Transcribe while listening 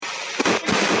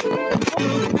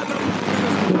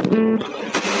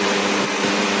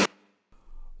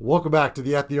Welcome back to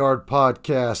the At the Yard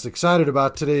podcast. Excited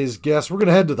about today's guest. We're going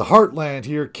to head to the heartland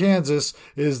here. Kansas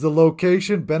is the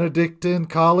location, Benedictine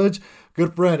College.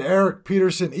 Good friend Eric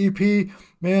Peterson, EP.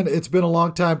 Man, it's been a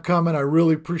long time coming. I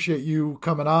really appreciate you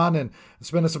coming on and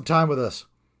spending some time with us.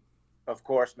 Of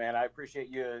course, man. I appreciate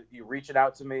you reaching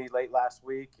out to me late last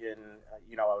week. And,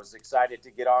 I was excited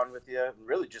to get on with you and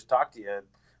really just talk to you.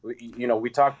 We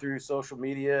talk through social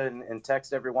media and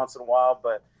text every once in a while,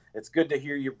 but it's good to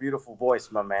hear your beautiful voice,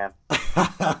 my man.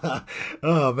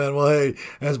 Oh, man. Well, hey,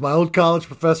 as my old college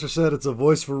professor said, it's a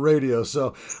voice for radio.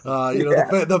 So,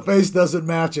 the face doesn't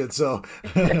match it. So,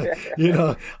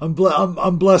 I'm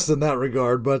blessed in that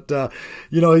regard. But,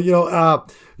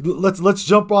 let's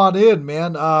jump on in,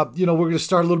 man. We're going to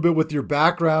start a little bit with your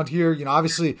background here.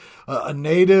 Obviously a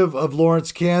native of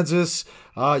Lawrence, Kansas.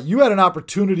 You had an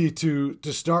opportunity to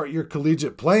start your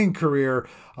collegiate playing career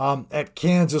at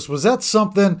Kansas. Was that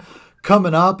something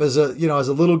coming up as a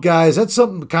little guy? Is that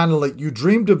something kind of like you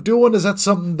dreamed of doing? Is that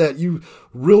something that you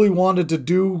really wanted to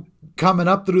do coming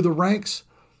up through the ranks?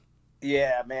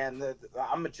 Yeah, man.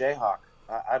 I'm a Jayhawk.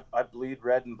 I bleed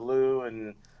red and blue,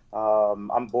 and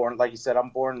I'm born, like you said, I'm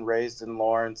born and raised in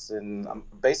Lawrence, and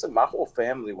basically my whole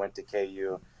family went to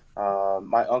KU.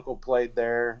 My uncle played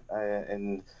there,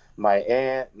 and my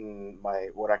aunt and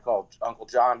what I call Uncle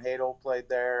John Hadel played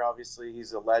there. Obviously,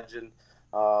 he's a legend.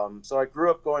 So I grew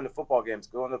up going to football games,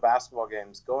 going to basketball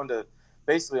games, going to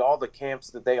basically all the camps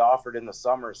that they offered in the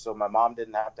summer. So my mom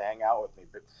didn't have to hang out with me.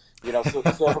 But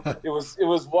so it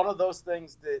was one of those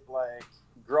things that, like,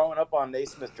 growing up on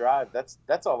Naismith Drive,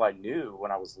 that's all I knew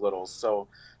when I was little. So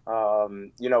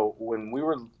when we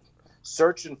were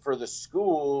searching for the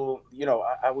school,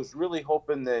 I was really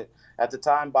hoping that at the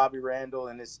time Bobby Randall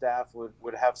and his staff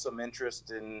would have some interest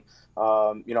in,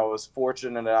 I was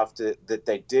fortunate enough that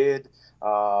they did,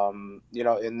 and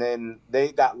then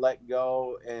they got let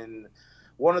go. And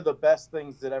one of the best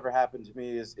things that ever happened to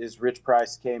me is Rich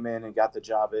Price came in and got the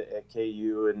job at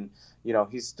KU, and,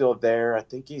 he's still there. I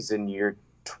think he's in year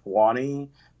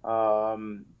 20.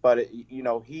 But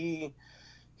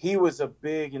he was a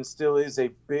big and still is a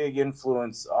big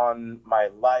influence on my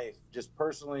life, just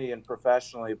personally and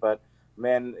professionally. But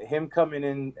man, him coming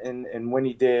in and when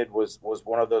he did was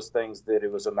one of those things that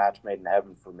it was a match made in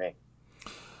heaven for me.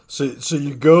 So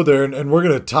you go there, and we're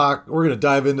going to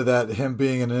dive into that, him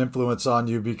being an influence on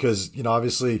you, because,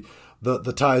 obviously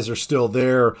the ties are still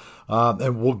there.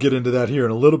 And we'll get into that here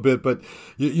in a little bit, but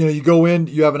you go in,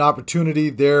 you have an opportunity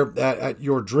there at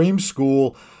your dream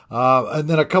school. And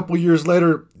then a couple of years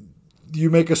later, you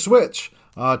make a switch.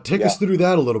 Take us through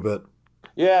that a little bit.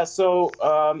 Yeah, so,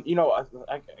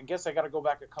 I guess I got to go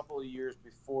back a couple of years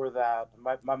before that.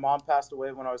 My mom passed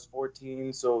away when I was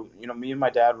 14, so, me and my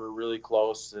dad were really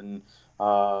close, and,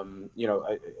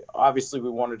 obviously we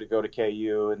wanted to go to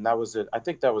KU, and I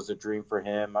think that was a dream for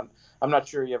him. I'm not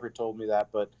sure he ever told me that,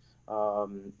 but,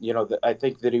 I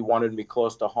think that he wanted me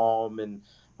close to home, and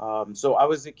so I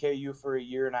was at KU for a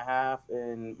year and a half,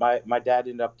 and my dad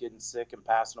ended up getting sick and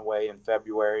passing away in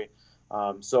February.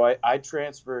 So I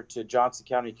transferred to Johnson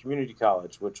County Community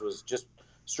College, which was just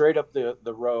straight up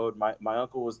the road. My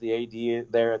uncle was the AD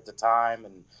there at the time,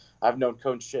 and I've known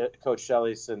Coach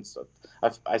Shelley since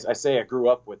I say I grew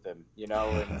up with him,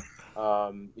 and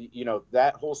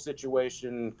that whole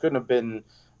situation couldn't have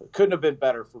been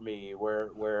better for me,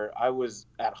 where I was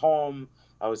at home,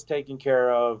 I was taken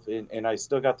care of, and I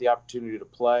still got the opportunity to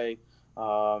play,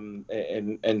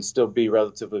 and still be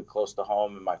relatively close to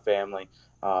home and my family.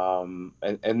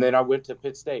 And then I went to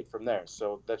Pitt State from there.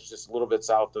 So that's just a little bit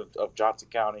south of Johnson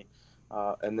County,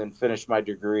 and then finished my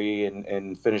degree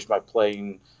and finished my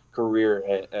playing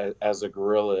career as a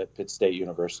Gorilla at Pitt State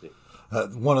University.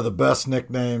 One of the best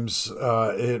nicknames,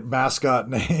 mascot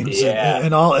names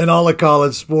in all the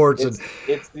college sports.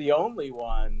 It's the only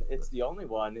one. It's the only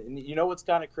one. And what's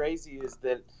kind of crazy is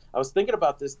that I was thinking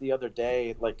about this the other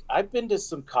day. Like, I've been to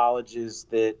some colleges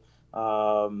that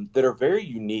are very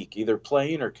unique, either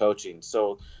playing or coaching.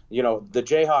 So, the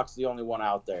Jayhawks the only one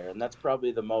out there, and that's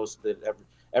probably the most that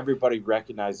everybody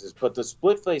recognizes. But the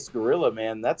split-face gorilla,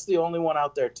 man, that's the only one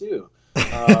out there too.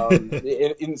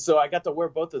 And so I got to wear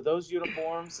both of those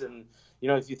uniforms, and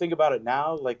if you think about it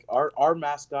now, like our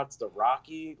mascot's the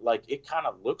Rocky, like it kind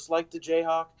of looks like the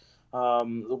Jayhawk,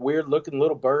 the weird looking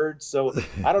little bird. So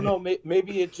I don't know,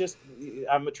 maybe it just,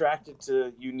 I'm attracted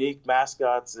to unique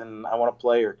mascots, and I want to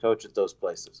play or coach at those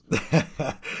places.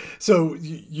 So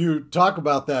you talk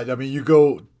about that. I mean, you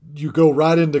go you go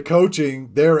right into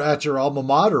coaching there at your alma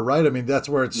mater, right? I mean, that's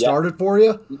where it started for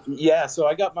you. Yeah. So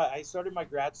I started my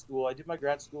grad school. I did my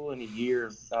grad school in a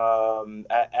year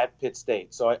at Pitt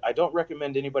State. So I don't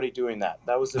recommend anybody doing that.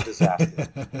 That was a disaster.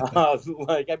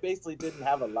 Like I basically didn't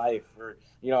have a life. Or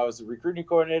I was a recruiting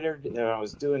coordinator. I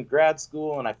was doing grad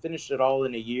school, and I finished it all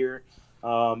in a year.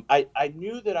 I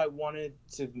knew that I wanted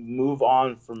to move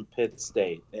on from Pitt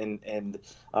State, and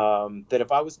that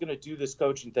if I was going to do this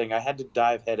coaching thing, I had to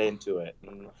dive head into it.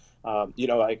 And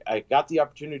I got the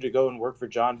opportunity to go and work for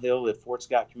John Hill at Fort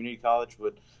Scott Community College,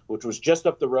 which was just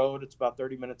up the road. It's about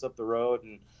 30 minutes up the road,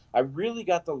 and I really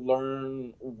got to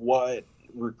learn what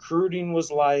recruiting was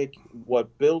like,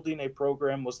 what building a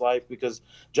program was like, because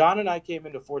John and I came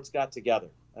into Fort Scott together,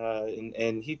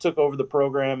 and he took over the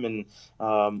program, and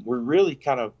we really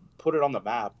kind of put it on the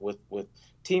map with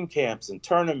team camps and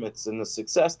tournaments and the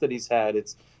success that he's had.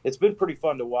 It's been pretty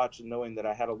fun to watch, and knowing that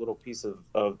I had a little piece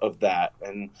of that.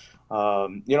 And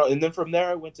and then from there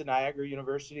I went to Niagara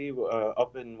University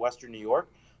up in Western New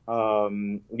York,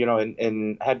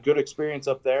 and had good experience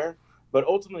up there. But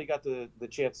ultimately got the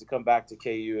chance to come back to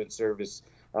KU and serve as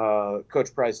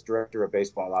Coach Price, director of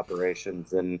baseball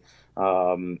operations. And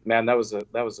man, that was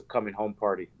a coming home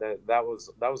party. That was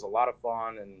a lot of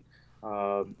fun,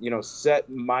 and set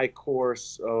my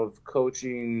course of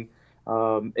coaching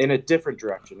in a different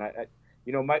direction.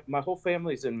 My whole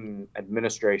family's in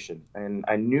administration, and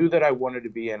I knew that I wanted to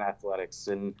be in athletics,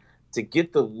 and to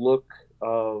get the look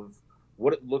of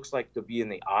what it looks like to be in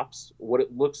the ops, what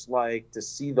it looks like to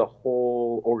see the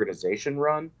whole organization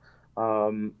run.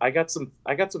 I got some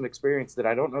experience that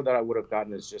I don't know that I would have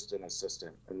gotten as just an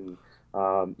assistant. And,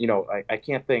 I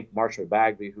can't thank Marshall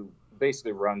Bagby, who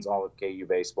basically runs all of KU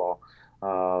baseball,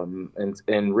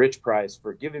 and Rich Price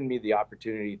for giving me the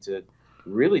opportunity to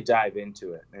really dive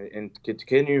into it and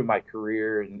continue my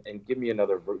career and give me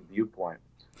another viewpoint.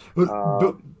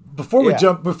 Before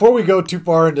we go too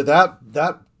far into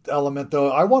that element,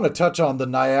 though, I want to touch on the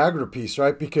Niagara piece,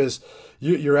 right? Because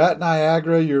you're at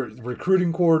Niagara, you're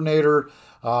recruiting coordinator,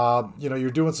 you're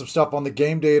doing some stuff on the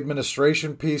game day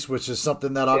administration piece, which is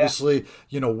something that obviously,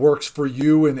 works for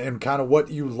you and kind of what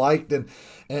you liked. And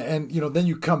then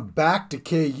you come back to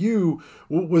KU.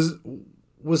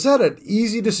 Was that an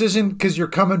easy decision? Because you're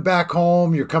coming back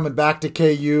home, you're coming back to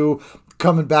KU,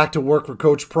 coming back to work for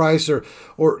Coach Price, or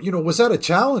was that a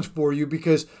challenge for you?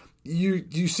 Because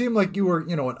you seem like you were,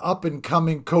 an up and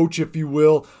coming coach, if you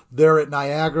will, there at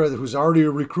Niagara, who's already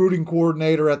a recruiting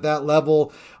coordinator at that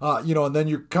level, and then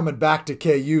you're coming back to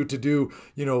KU to do,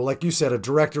 like you said, a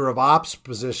director of ops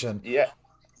position. Yeah.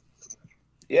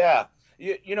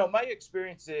 My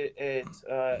experience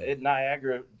at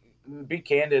Niagara, be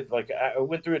candid, like I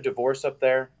went through a divorce up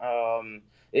there.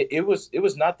 It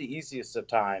was not the easiest of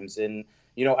times, and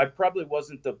I probably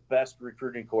wasn't the best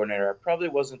recruiting coordinator. I probably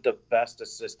wasn't the best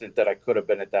assistant that I could have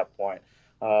been at that point.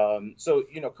 So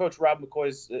Coach Rob McCoy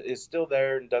is still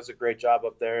there and does a great job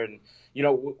up there. And,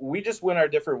 we just went our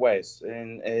different ways.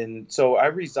 And so I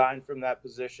resigned from that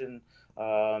position.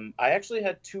 I actually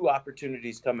had two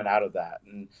opportunities coming out of that.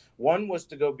 And one was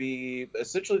to go be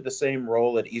essentially the same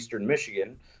role at Eastern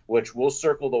Michigan, which we'll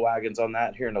circle the wagons on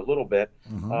that here in a little bit.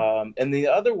 Mm-hmm. And the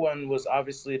other one was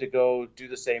obviously to go do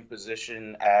the same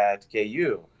position at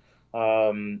KU.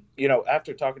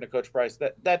 After talking to Coach Price,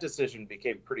 that decision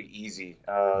became pretty easy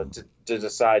to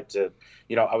decide to,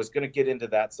 I was going to get into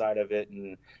that side of it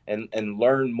and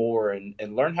learn more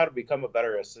and learn how to become a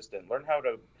better assistant, learn how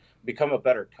to become a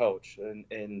better coach,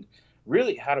 and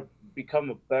really how to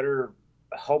become a better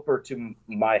helper to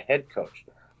my head coach,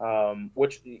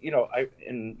 which,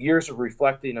 in years of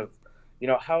reflecting of,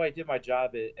 how I did my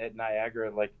job at Niagara,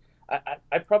 like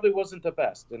I probably wasn't the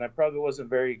best, and I probably wasn't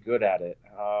very good at it.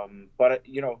 But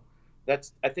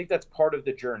I think that's part of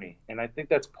the journey. And I think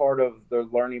that's part of the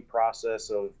learning process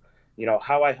of,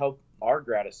 how I help our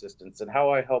grad assistants and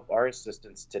how I help our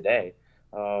assistants today.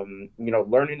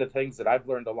 Learning the things that I've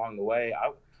learned along the way.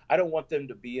 I don't want them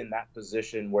to be in that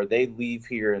position where they leave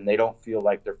here and they don't feel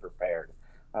like they're prepared.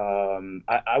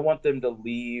 I want them to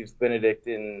leave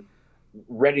Benedictine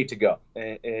ready to go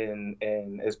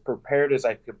and as prepared as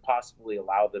I could possibly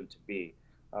allow them to be.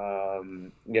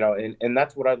 And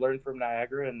that's what I learned from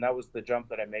Niagara, and that was the jump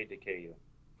that I made to KU.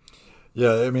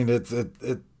 Yeah, I mean,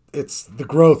 it's the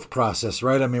growth process,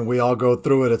 right? I mean, we all go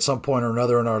through it at some point or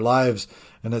another in our lives,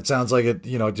 and it sounds like it,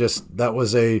 just that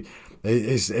was a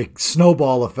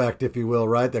snowball effect, if you will,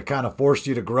 right? That kind of forced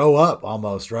you to grow up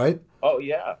almost, right? Oh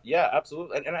yeah,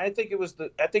 absolutely. And I think it was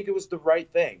the right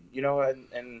thing,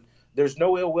 and there's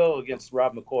no ill will against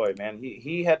Rob McCoy, man.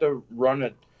 He had to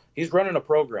he's running a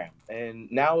program, and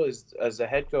now as a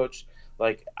head coach,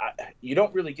 like you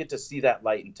don't really get to see that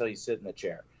light until you sit in the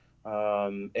chair.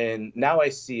 And now I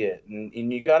see it,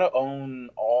 and you got to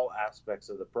own all aspects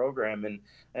of the program,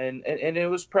 and it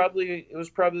was probably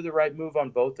the right move on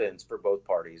both ends for both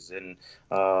parties. And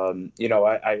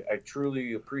I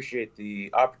truly appreciate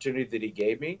the opportunity that he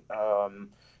gave me.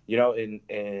 I'm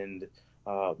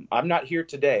not here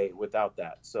today without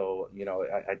that. So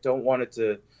I don't want it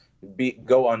to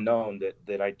go unknown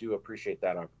that I do appreciate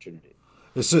that opportunity.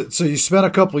 So you spent a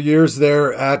couple years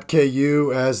there at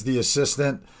KU as the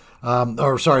assistant,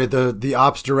 the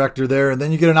ops director there, and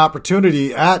then you get an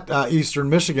opportunity at Eastern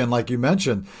Michigan, like you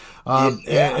mentioned,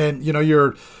 and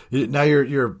you're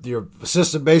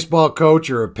assistant baseball coach.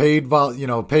 You're a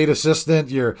paid assistant.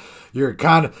 You're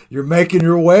making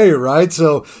your way, right?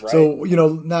 So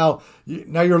now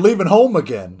you're leaving home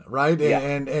again, right?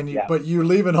 Yeah. But you're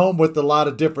leaving home with a lot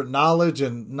of different knowledge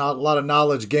and not a lot of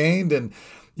knowledge gained, and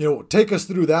take us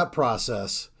through that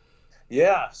process.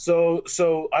 Yeah, so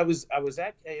I was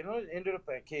at ended up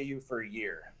at KU for a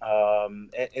year, and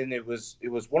it was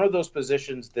one of those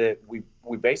positions that we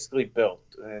basically built,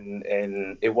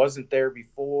 and it wasn't there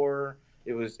before.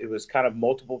 It was kind of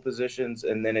multiple positions,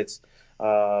 and then it's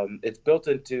built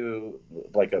into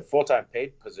like a full-time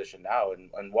paid position now,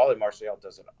 and Wally Marcial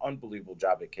does an unbelievable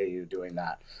job at KU doing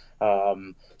that.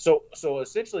 So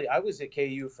essentially, I was at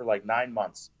KU for like 9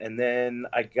 months, and then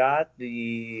I got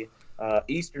the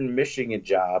Eastern Michigan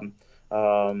job,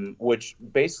 which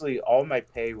basically all my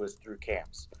pay was through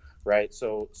camps, right?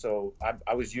 So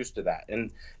I was used to that.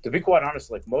 And to be quite honest,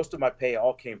 like most of my pay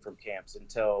all came from camps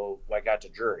until I got to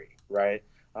Drury, right?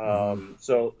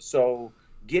 So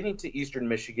getting to Eastern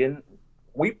Michigan,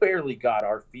 we barely got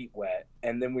our feet wet,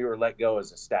 and then we were let go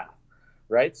as a staff,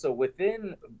 right? So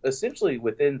within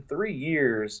 3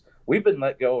 years, I've been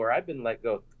let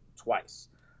go twice,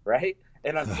 right?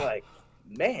 And I was like,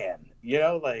 man,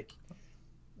 like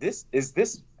this is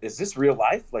this real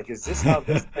life? Like, is this how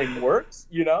this thing works?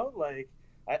 Like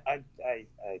I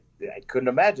couldn't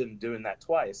imagine doing that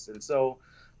twice. And so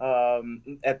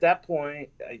at that point,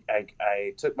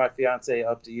 I took my fiance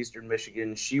up to Eastern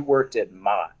Michigan. She worked at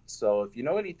Mott. So if you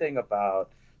know anything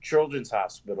about children's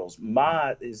hospitals,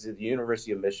 Mott is at the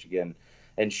University of Michigan,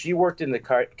 and she worked in the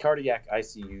cardiac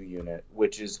ICU unit,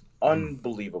 which is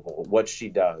unbelievable what she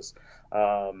does.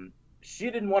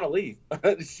 She didn't want to leave.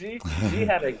 She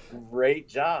had a great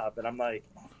job, and I'm like,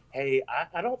 hey,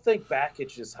 I don't think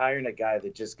Bakich is hiring a guy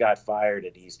that just got fired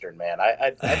at Eastern, man. I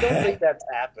don't think that's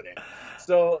happening.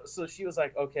 So she was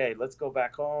like, okay, let's go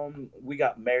back home. We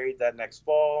got married that next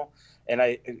fall, and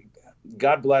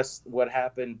God bless what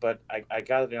happened, but I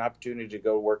got an opportunity to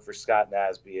go work for Scott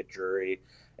Nasby at Drury,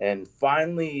 and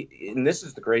finally, and this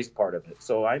is the grace part of it.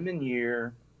 So I'm in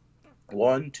year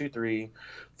 1, 2, 3,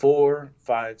 4,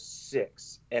 5,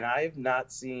 6, and I have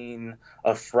not seen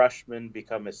a freshman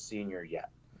become a senior yet.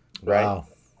 Right. Wow.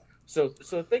 So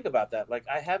think about that. Like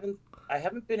I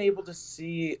haven't been able to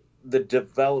see the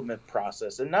development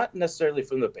process, and not necessarily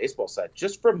from the baseball side,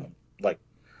 just from like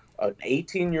an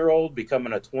 18-year-old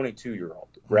becoming a 22-year-old.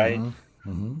 Right.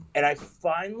 Mm-hmm. And I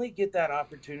finally get that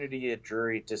opportunity at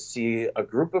Drury to see a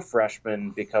group of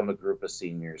freshmen become a group of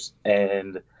seniors.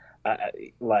 And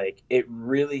it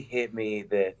really hit me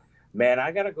that, man,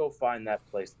 I got to go find that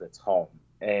place that's home.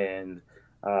 And,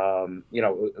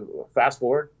 fast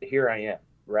forward, here I am,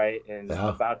 right? And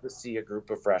I'm about to see a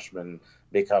group of freshmen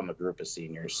become a group of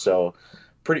seniors. So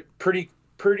pretty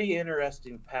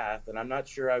interesting path, and I'm not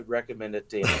sure I'd recommend it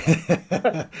to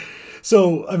anyone.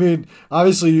 So, I mean,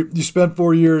 obviously you spent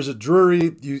 4 years at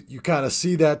Drury. You kind of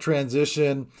see that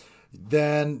transition.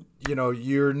 Then,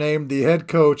 you're named the head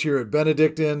coach here at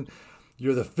Benedictine.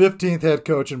 You're the 15th head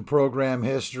coach in program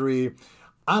history.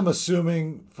 I'm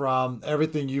assuming from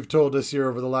everything you've told us here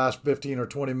over the last 15 or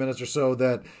 20 minutes or so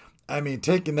that, I mean,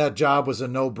 taking that job was a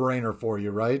no-brainer for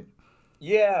you, right?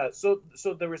 Yeah. So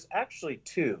there was actually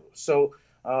two. So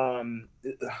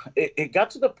it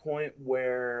got to the point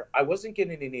where I wasn't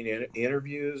getting any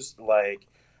interviews. Like,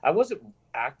 I wasn't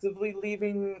actively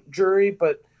leaving Drury,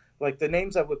 but like the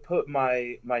names I would put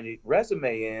my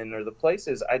resume in, or the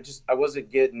places, I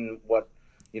wasn't getting what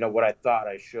I thought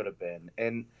I should have been.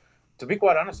 And to be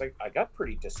quite honest, I got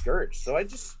pretty discouraged. So I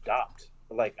just stopped.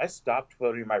 Like, I stopped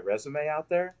putting my resume out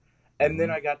there. And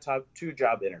then I got 2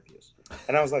 job interviews.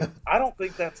 And I was like, I don't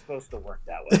think that's supposed to work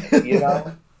that way,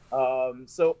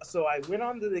 So I went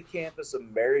onto the campus of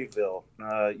Maryville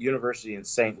University in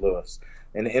St. Louis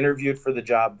and interviewed for the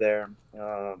job there.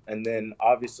 And then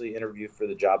obviously interviewed for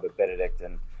the job at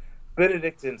Benedictine.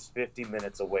 Benedictine's 50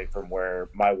 minutes away from where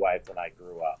my wife and I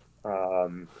grew up.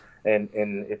 And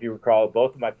if you recall,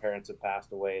 both of my parents had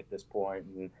passed away at this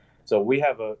point. So we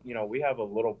have a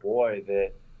little boy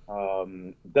that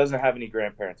doesn't have any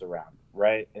grandparents around,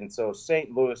 right? And so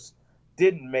St. Louis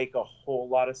didn't make a whole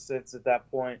lot of sense at that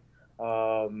point,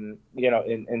 and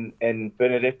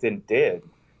Benedictine did.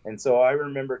 And so I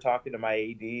remember talking to my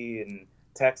AD and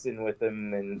texting with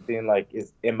him and being like,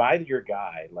 am I your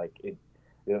guy? Like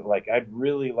I'd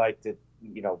really like to,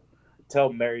 you know, tell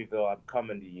Maryville I'm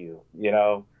coming to you, you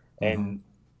know? Mm-hmm. And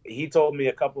he told me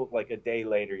a day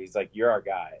later, he's like, you're our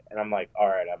guy. And I'm like, all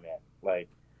right, I'm in. Like,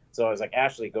 so I was like,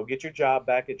 Ashley, go get your job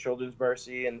back at Children's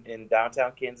Mercy in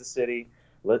downtown Kansas City.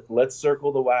 Let's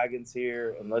circle the wagons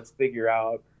here and let's figure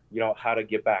out, you know, how to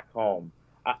get back home.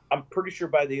 I'm pretty sure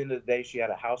by the end of the day, she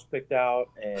had a house picked out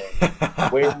and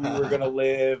where we were going to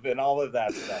live and all of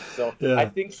that stuff. So I Yeah.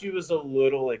 think she was a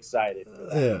little excited for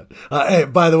that. Yeah. Hey,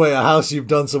 by the way, a house you've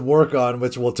done some work on,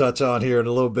 which we'll touch on here in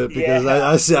a little bit, because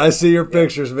Yeah. I see your Yeah.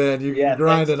 pictures, man. You're Yeah. Thanks,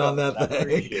 grinding on Justin. I that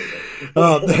thing. appreciate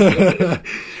Um,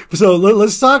 it. so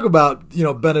let's talk about, you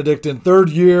know, Benedictine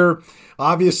third year.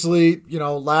 Obviously, you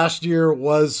know, last year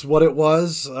was what it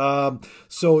was.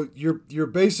 So you're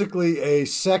basically a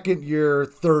second year,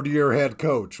 third year head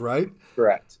coach, right?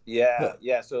 Correct. Yeah,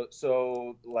 Yeah. yeah.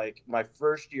 So like my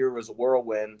first year was a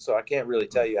whirlwind, so I can't really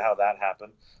tell you how that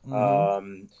happened.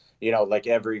 Mm-hmm. Like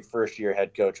every first year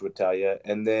head coach would tell you.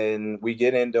 And then we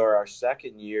get into our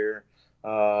second year,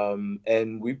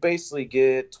 and we basically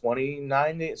get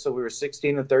 29. So we were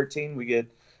 16 and 13. We get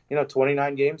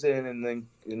 29 games in, and then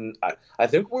I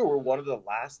think we were one of the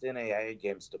last NAIA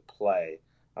games to play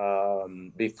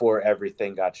before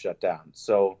everything got shut down.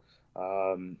 So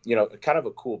kind of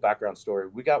a cool background story.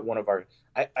 We got one of our.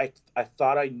 I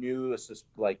thought I knew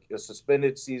a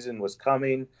suspended season was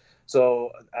coming,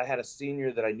 so I had a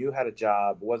senior that I knew had a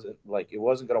job. It wasn't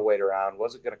going to wait around,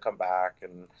 wasn't going to come back,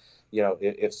 and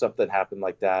if something happened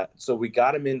like that, so we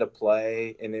got him into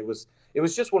play, and it was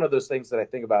just one of those things that I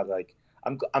think about. Like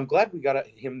I'm glad we got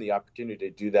him the opportunity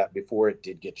to do that before it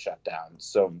did get shut down.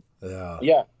 So Yeah.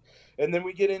 yeah, and then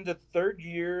we get into third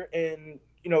year, and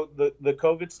the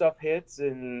COVID stuff hits,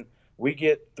 and we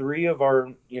get three of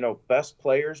our best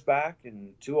players back,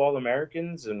 and two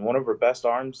All-Americans, and one of our best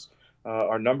arms,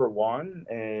 our number one,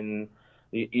 and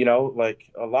like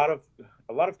a lot of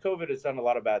COVID has done a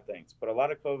lot of bad things, but a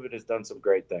lot of COVID has done some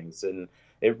great things, and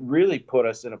it really put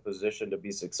us in a position to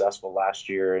be successful last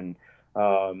year, and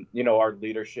our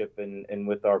leadership and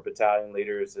with our battalion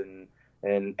leaders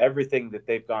and everything that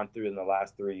they've gone through in the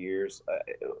last 3 years,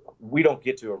 we don't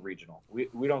get to a regional.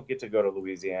 We don't get to go to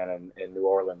Louisiana and New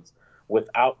Orleans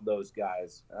without those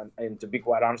guys. And to be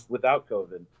quite honest, without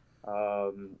COVID,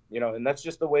 and that's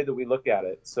just the way that we look at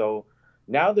it. So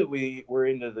now that we're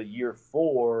into the year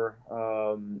 4,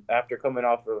 after coming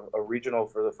off a regional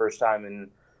for the first time in,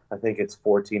 I think it's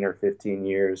 14 or 15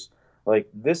 years, like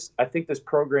this, I think this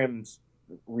program's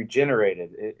regenerated.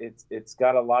 It's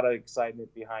got a lot of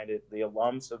excitement behind it. The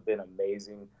alums have been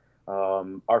amazing.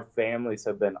 Our families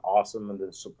have been awesome in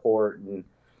the support, and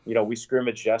we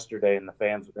scrimmaged yesterday, and the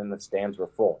fans in the stands were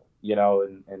full.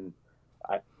 And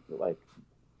I like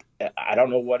I don't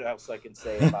know what else I can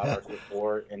say about our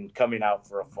support and coming out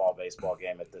for a fall baseball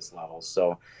game at this level.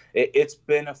 So it's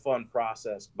been a fun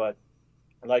process, but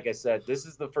like I said, this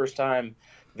is the first time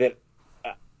that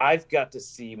I've got to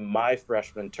see my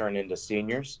freshmen turn into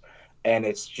seniors, and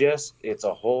it's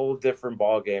a whole different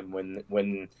ball game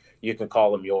when you can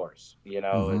call them yours,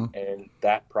 Mm-hmm. and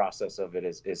that process of it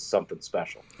is something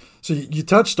special. So you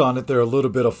touched on it there a little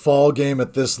bit. A fall game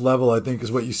at this level, I think,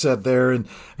 is what you said there, and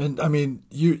I mean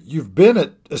you've been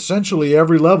at essentially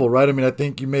every level, right? I mean, I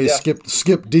think you may Yeah.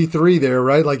 skip D3 there,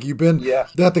 right? Like you've been Yeah.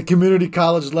 at the community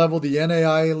college level, the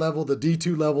NAIA level, the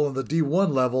D2 level, and the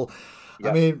D1 level. I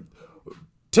Yeah. mean,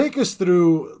 take us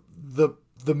through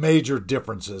the major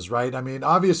differences, right? I mean,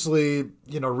 obviously,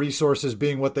 resources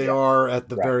being what they Yeah. are at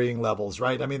the Right. varying levels,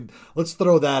 right? I mean, let's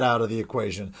throw that out of the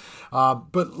equation.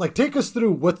 But like, take us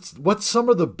through what some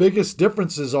of the biggest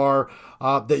differences are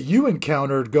that you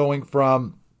encountered going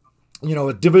from,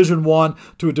 a Division I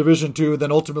to a Division II,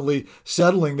 then ultimately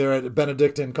settling there at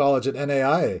Benedictine College at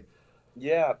NAIA.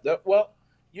 Yeah. Well,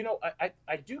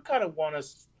 I do kind of want to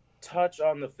touch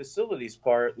on the facilities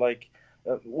part. Like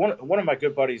one of my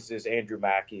good buddies is Andrew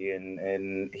Mackey,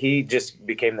 and he just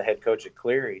became the head coach at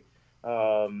Cleary.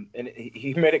 And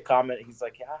he made a comment. He's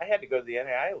like, yeah, I had to go to the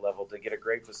NAIA level to get a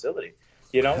great facility.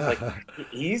 Like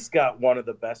he's got one of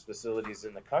the best facilities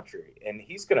in the country, and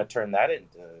he's going to turn that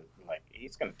into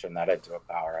a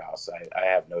powerhouse. I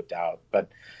have no doubt. But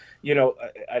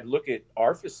I look at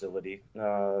our facility,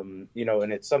 and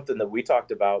it's something that we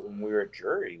talked about when we were at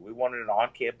Jury. We wanted an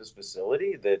on-campus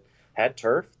facility that had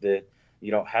turf, that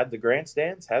had the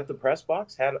grandstands, had the press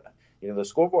box, had, the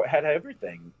scoreboard, had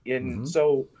everything. And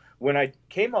so when I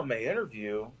came on my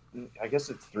interview, I guess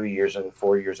it's 4 years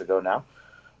ago now,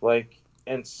 like,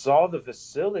 and saw the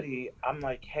facility, I'm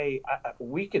like, hey,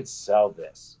 we can sell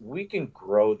this. We can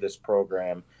grow this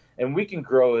program, and we can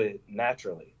grow it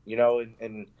naturally,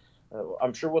 and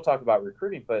I'm sure we'll talk about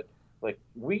recruiting, but like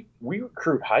we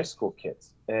recruit high school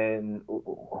kids, and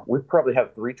we probably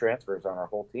have 3 transfers on our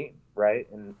whole team, right?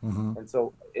 And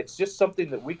so it's just something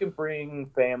that we can bring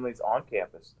families on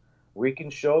campus. We can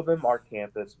show them our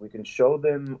campus. We can show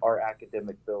them our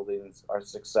academic buildings, our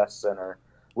success center.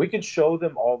 We can show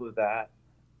them all of that,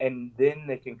 and then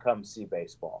they can come see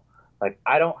baseball. Like,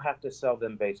 I don't have to sell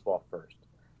them baseball first.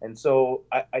 And so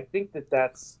I think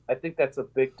that's a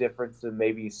big difference than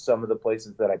maybe some of the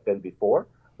places that I've been before,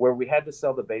 where we had to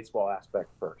sell the baseball aspect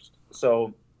first.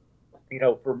 So,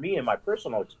 for me, in my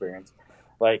personal experience,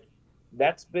 like,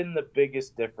 that's been the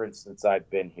biggest difference since I've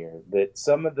been here. That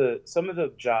some of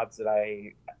the jobs that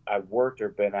I've worked or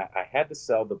been at, I had to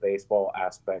sell the baseball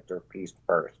aspect or piece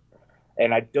first.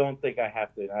 And I don't think I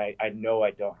have to. I know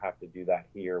I don't have to do that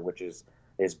here, which has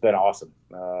been awesome,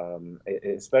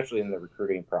 especially in the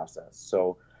recruiting process.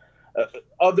 So,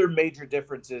 other major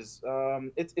differences,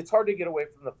 it's hard to get away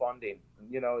from the funding.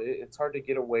 It's hard to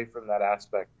get away from that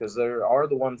aspect, because there are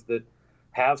the ones that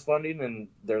have funding and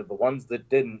they're the ones that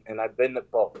didn't. And I've been at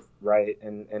both, right?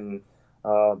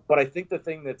 But I think the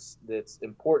thing that's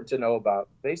important to know about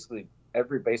basically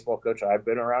every baseball coach I've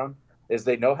been around is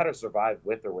they know how to survive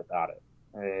with or without it.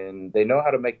 And they know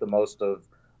how to make the most of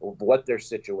what their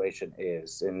situation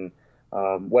is. And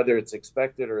whether it's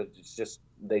expected or it's just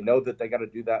they know that they got to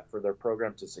do that for their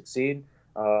program to succeed.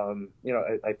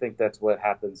 I think that's what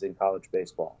happens in college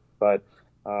baseball. But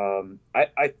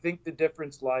I think the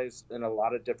difference lies in a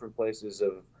lot of different places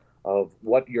of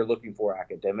what you're looking for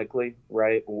academically,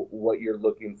 right? What you're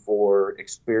looking for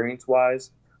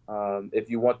experience-wise. If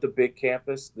you want the big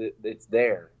campus, it's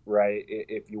there, right?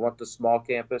 If you want the small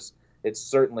campus, it's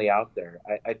certainly out there.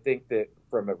 I think that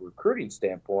from a recruiting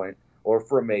standpoint or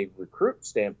from a recruit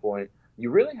standpoint,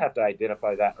 you really have to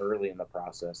identify that early in the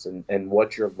process and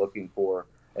what you're looking for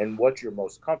and what you're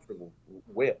most comfortable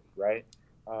with, right?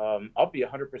 I'll be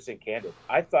 100% candid.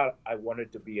 I thought I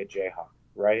wanted to be a Jayhawk,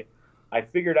 right? I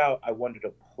figured out I wanted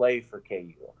to play for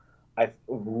KU. I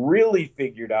really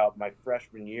figured out my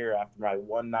freshman year after my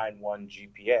 191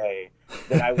 GPA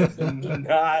that I was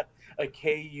not a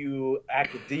KU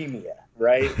academia,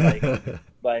 right?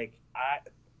 Like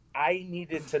I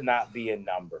needed to not be a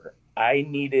number. I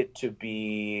needed to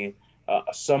be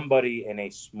somebody in a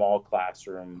small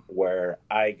classroom where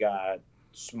I got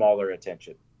smaller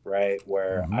attention, right?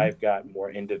 Where I've got more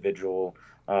individual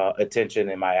attention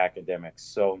in my academics.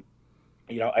 So,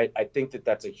 I think that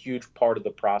that's a huge part of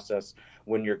the process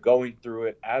when you're going through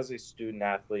it as a student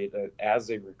athlete, as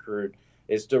a recruit,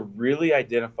 is to really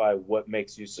identify what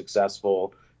makes you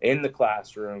successful in the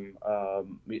classroom,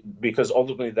 because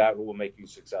ultimately that will make you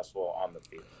successful on the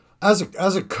field.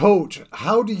 As a coach,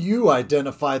 how do you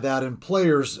identify that in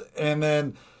players? And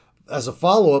then as a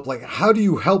follow-up, like, how do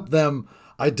you help them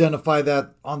identify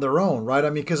that on their own, right? I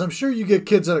mean, because I'm sure you get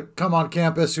kids that come on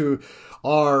campus who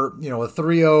are, a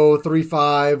 3.0,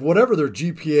 3.5, whatever their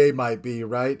GPA might be,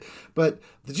 right? But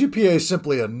the GPA is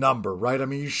simply a number, right? I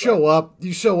mean, you show up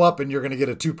and you're going to get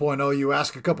a 2.0. You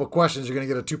ask a couple of questions, you're going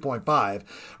to get a 2.5,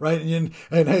 right? And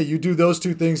hey, you do those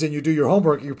two things and you do your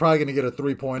homework, you're probably going to get a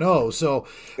 3.0. So,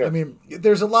 sure. I mean,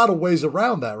 there's a lot of ways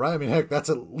around that, right? I mean, heck, that's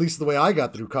at least the way I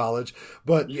got through college.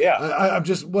 But yeah, I'm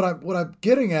just what I'm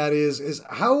getting at is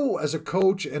how, as a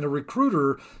coach and a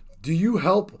recruiter, do you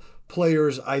help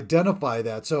players identify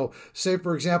that? So say,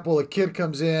 for example, a kid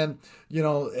comes in,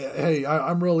 hey,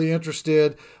 I'm really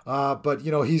interested, but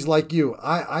he's like you.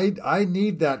 I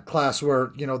need that class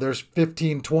where, there's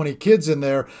 15, 20 kids in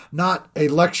there, not a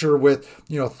lecture with,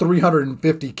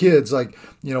 350 kids like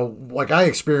I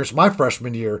experienced my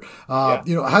freshman year. How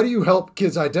do you help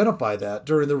kids identify that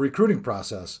during the recruiting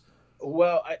process?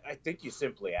 Well, I think you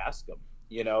simply ask them.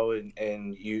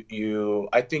 And you,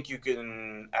 I think you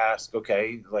can ask,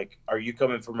 okay, like, are you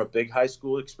coming from a big high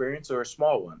school experience or a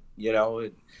small one?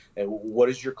 And what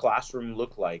does your classroom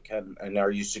look like? And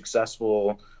are you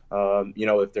successful?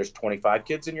 If there's 25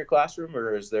 kids in your classroom,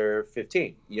 or is there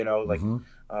 15? What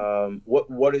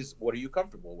are you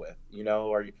comfortable with?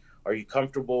 Are you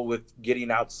comfortable with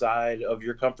getting outside of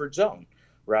your comfort zone?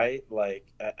 Right? Like,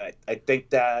 I think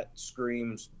that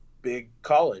screams big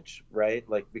college, right?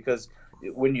 Like, because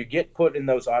when you get put in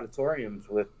those auditoriums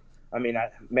with,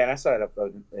 I sat up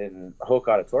in Hoke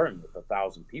Auditorium with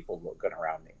 1,000 people looking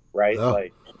around me, right? Oh.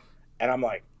 Like, And I'm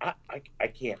like, I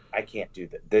can't do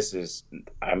that.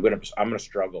 I'm gonna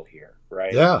struggle here,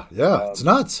 right? Yeah, yeah, it's Um,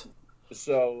 nuts.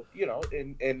 so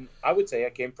and I would say I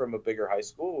came from a bigger high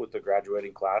school with a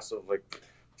graduating class of like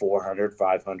 400,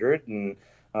 500, and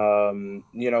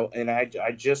and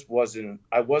I just wasn't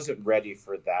ready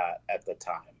for that at the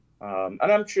time.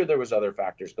 And I'm sure there was other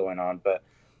factors going on, but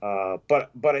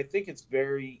I think it's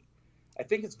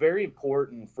very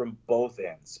important from both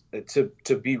ends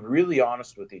to be really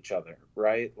honest with each other,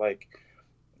 right? Like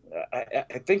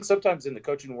I think sometimes in the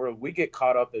coaching world we get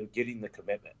caught up in getting the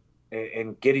commitment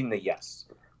and getting the yes,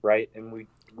 right? And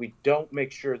we don't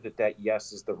make sure that that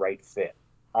yes is the right fit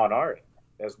on our end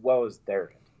as well as their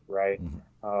end, right?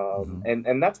 Mm-hmm.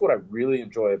 And that's what I really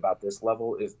enjoy about this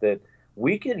level is that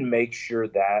we can make sure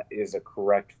that is a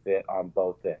correct fit on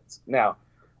both ends. Now,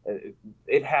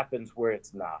 it happens where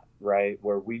it's not, right?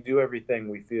 Where we do everything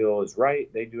we feel is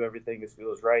right, they do everything they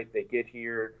feel is right. They get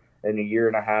here, and a year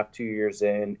and a half, 2 years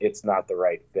in, it's not the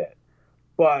right fit.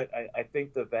 But I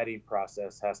think the vetting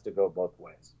process has to go both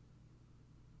ways.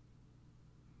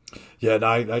 Yeah, no,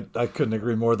 I couldn't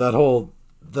agree more. That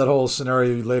whole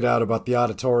scenario you laid out about the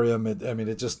auditorium, I mean,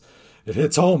 it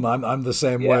hits home. I'm the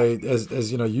same Yeah. way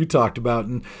as you talked about,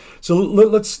 and so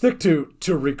let's stick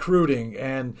to recruiting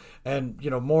and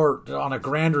more on a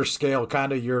grander scale,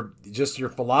 kind of your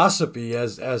philosophy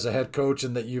as a head coach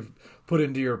and that you've put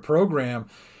into your program.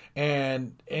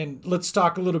 And let's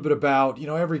talk a little bit about,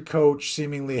 every coach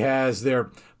seemingly has their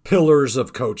pillars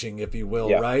of coaching, if you will,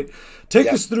 Yeah. right? Take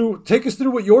Yeah. us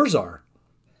through what yours are.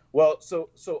 Well, so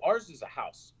ours is a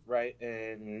house, right?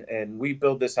 And we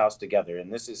build this house together,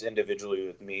 and this is individually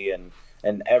with me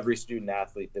and every student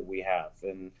athlete that we have.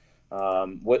 And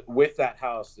with that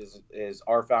house is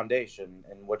our foundation,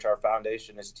 and which our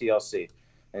foundation is TLC,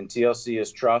 and TLC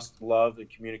is trust, love, and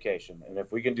communication. And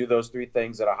if we can do those three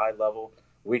things at a high level,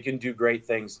 we can do great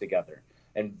things together.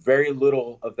 And very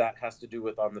little of that has to do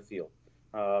with on the field.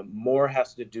 More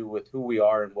has to do with who we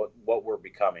are and what we're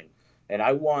becoming. And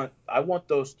I want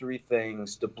those three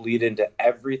things to bleed into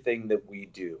everything that we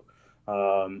do.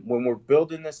 When we're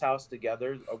building this house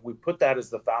together, we put that as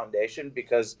the foundation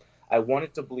because I want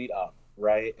it to bleed up,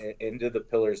 right, into the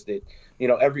pillars that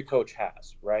every coach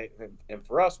has, right. And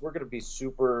for us, we're going to be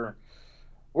super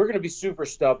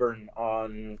stubborn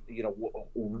on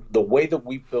the way that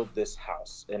we build this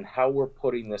house and how we're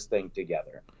putting this thing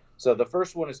together. So the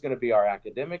first one is going to be our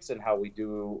academics and how we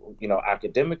do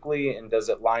academically, and does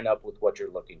it line up with what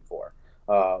you're looking for.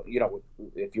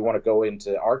 If you want to go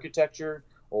into architecture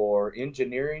or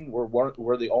engineering,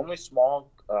 we're the only small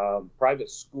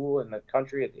private school in the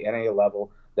country at the NAIA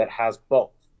level that has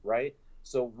both, right?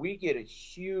 So we get a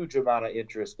huge amount of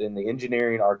interest in the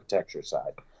engineering architecture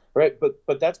side, right?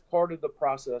 But that's part of the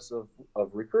process of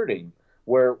recruiting,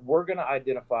 where we're going to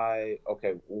identify,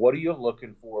 okay, what are you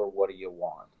looking for? What do you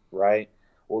want, right?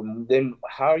 Well, then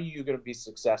how are you going to be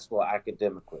successful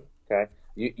academically? Okay,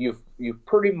 you've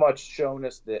pretty much shown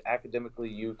us that academically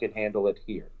you can handle it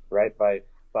here, right? By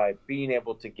being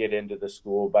able to get into the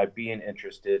school, by being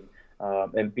interested,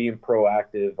 and being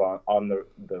proactive on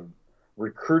the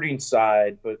recruiting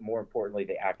side, but more importantly,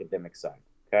 the academic side.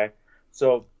 Okay,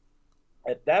 so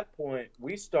at that point,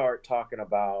 we start talking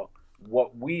about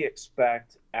what we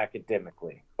expect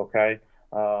academically. Okay,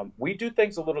 we do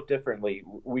things a little differently.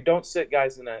 We don't sit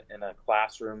guys in a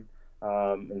classroom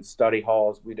in study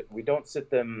halls. We don't sit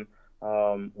them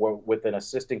with an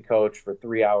assistant coach for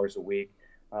 3 hours a week.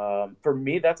 For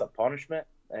me, that's a punishment,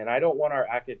 and I don't want our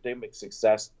academic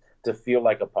success to feel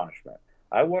like a punishment.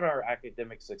 I want our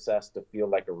academic success to feel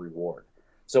like a reward.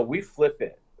 So we flip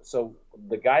it. So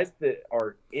the guys that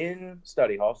are in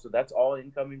study hall, so that's all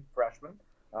incoming freshmen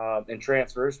and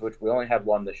transfers, which we only had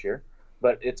one this year,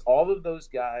 but it's all of those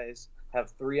guys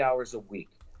have 3 hours a week,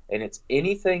 and it's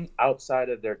anything outside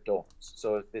of their dorms.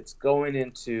 So if it's going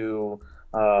into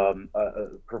a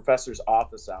professor's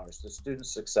office hours, the student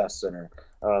success center,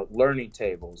 learning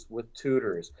tables with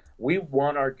tutors, we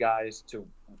want our guys to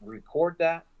record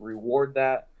that, reward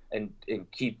that, and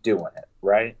keep doing it,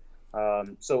 right?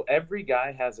 So every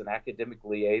guy has an academic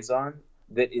liaison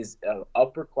that is an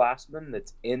upperclassman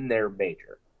that's in their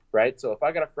major, right? So if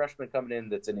I got a freshman coming in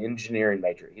that's an engineering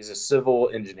major, he's a civil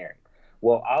engineering.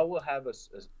 Well, I will have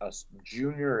a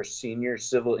junior or senior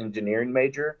civil engineering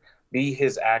major be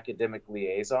his academic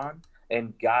liaison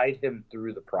and guide him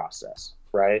through the process,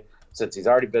 right? Since he's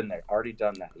already been there, already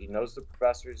done that. He knows the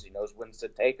professors, he knows when to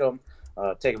take them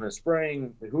in the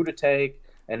spring, who to take,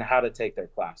 and how to take their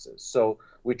classes. So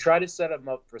we try to set them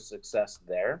up for success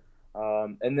there.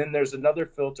 And then there's another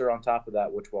filter on top of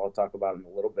that, which we'll talk about in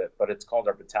a little bit, but it's called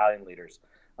our battalion leaders.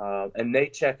 And they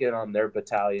check in on their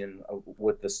battalion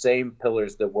with the same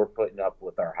pillars that we're putting up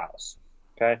with our house.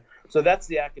 Okay, so that's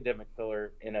the academic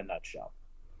pillar in a nutshell,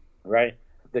 right?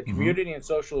 The community and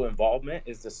social involvement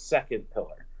is the second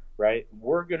pillar, right?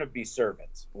 We're going to be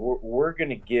servants. We're going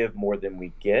to give more than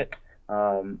we get.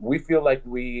 We feel like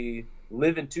we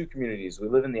live in two communities. We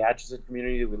live in the Atchison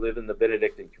community. We live in the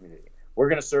Benedictine community. We're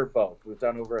going to serve both. We've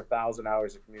done over 1,000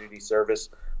 hours of community service.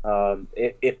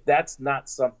 If that's not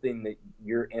something that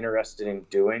you're interested in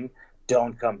doing,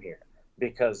 don't come here,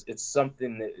 because it's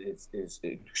something that is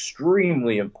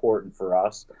extremely important for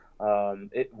us.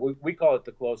 We call it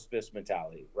the closed fist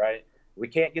mentality, right? We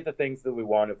can't get the things that we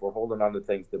want if we're holding on to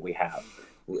things that we have.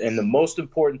 And the most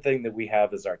important thing that we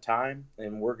have is our time,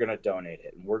 and we're going to donate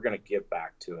it, and we're going to give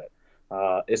back to it,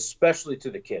 especially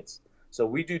to the kids. So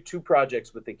we do 2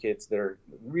 projects with the kids that are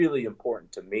really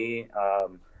important to me,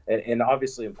 and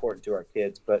obviously important to our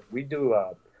kids. But we do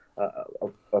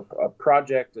a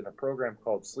project and a program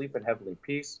called Sleep in Heavenly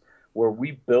Peace, where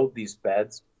we build these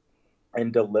beds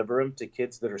and deliver them to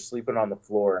kids that are sleeping on the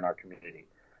floor in our community.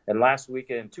 And last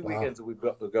weekend, 2 weekends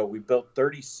ago, we built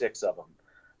 36 of them.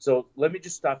 So let me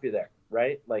just stop you there,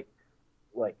 right? Like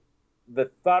the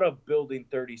thought of building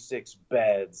 36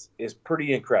 beds is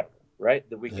pretty incredible, right?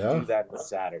 That we can do that on a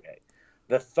Saturday.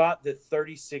 The thought that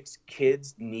 36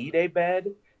 kids need a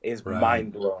bed is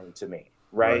mind blowing to me,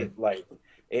 right? Like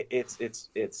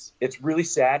it's really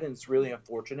sad and it's really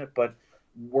unfortunate, but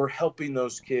we're helping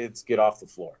those kids get off the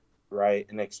floor, right?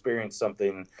 And experience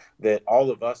something that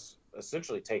all of us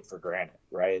essentially take for granted,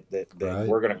 right? That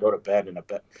we're going to go to bed in a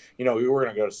bed, we were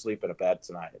going to go to sleep in a bed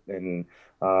tonight. And,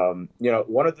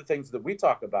 one of the things that we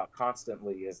talk about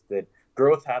constantly is that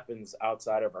growth happens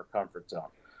outside of our comfort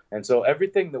zone. And so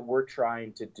everything that we're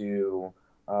trying to do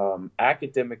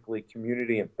academically,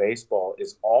 community, and baseball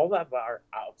is all about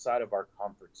outside of our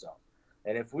comfort zone.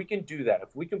 And if we can do that,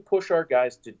 if we can push our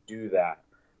guys to do that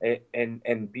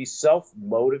and be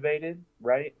self-motivated,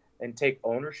 right, and take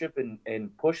ownership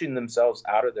and pushing themselves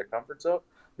out of their comfort zone,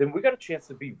 then we got a chance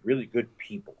to be really good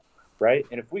people, right?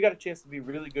 And if we got a chance to be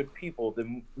really good people,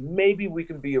 then maybe we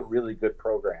can be a really good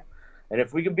program. And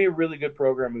if we can be a really good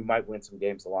program, we might win some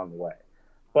games along the way.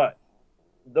 But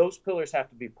those pillars have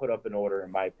to be put up in order,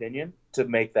 in my opinion, to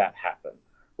make that happen,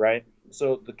 right?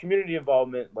 So the community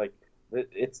involvement, like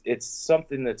it's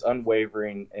something that's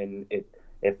unwavering, and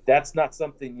if that's not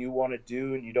something you want to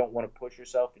do and you don't want to push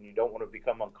yourself and you don't want to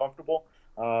become uncomfortable,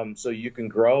 so you can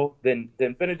grow, then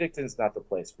Benedictine's not the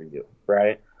place for you,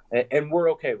 right? And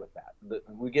we're okay with that.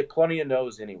 We get plenty of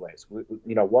no's anyways.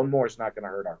 One more is not going to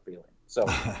hurt our feelings. So,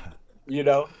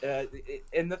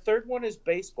 and the third one is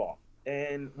baseball.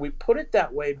 And we put it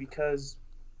that way because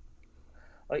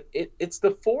it's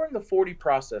the 4 and the 40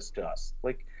 process to us.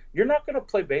 Like, you're not going to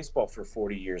play baseball for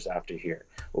 40 years after here,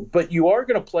 but you are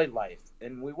going to play life.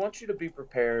 And we want you to be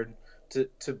prepared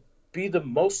to be the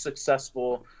most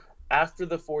successful after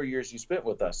the 4 years you spent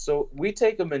with us. So we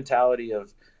take a mentality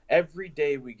of every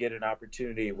day we get an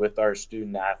opportunity with our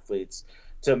student athletes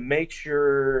to make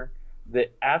sure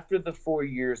that after the 4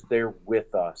 years they're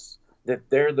with us, that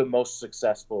they're the most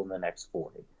successful in the next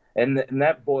 40. And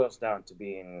that boils down to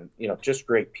being, just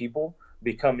great people,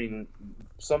 becoming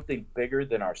something bigger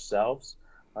than ourselves.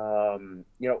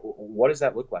 What does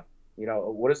that look like?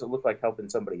 What does it look like helping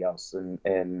somebody else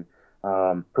and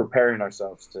preparing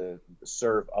ourselves to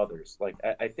serve others? Like,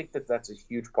 I think that's a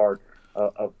huge part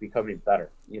of becoming better,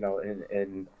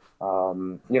 and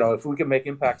if we can make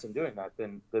impacts in doing that,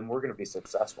 then we're going to be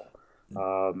successful.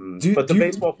 But the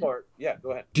baseball part, yeah,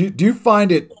 go ahead. Do you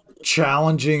find it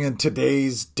challenging in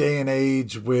today's day and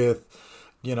age with,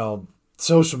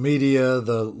 social media,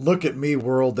 the look at me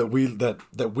world that we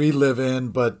live in,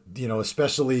 but,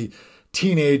 especially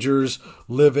teenagers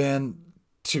live in,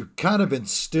 to kind of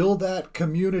instill that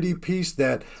community piece,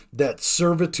 that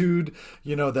servitude,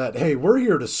 that, hey, we're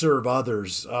here to serve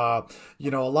others. A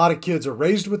lot of kids are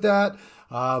raised with that,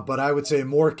 but I would say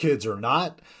more kids are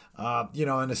not.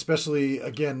 And especially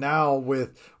again now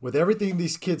with everything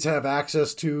these kids have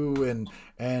access to and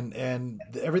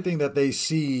everything that they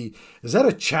see, is that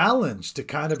a challenge to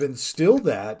kind of instill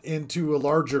that into a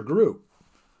larger group?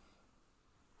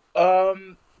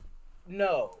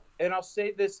 No. And I'll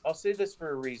say this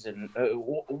for a reason.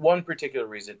 One particular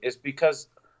reason is because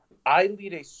I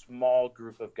lead a small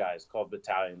group of guys called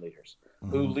battalion leaders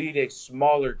who lead a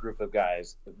smaller group of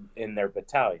guys in their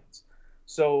battalions.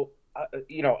 So,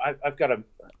 I've got a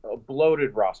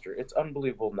bloated roster. It's an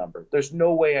unbelievable number. There's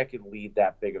no way I could lead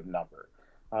that big of a number.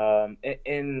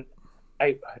 And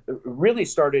I really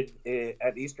started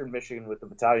at Eastern Michigan with the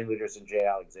battalion leaders and Jay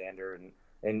Alexander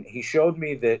And he showed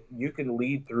me that you can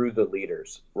lead through the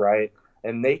leaders, right?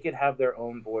 And they can have their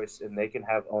own voice and they can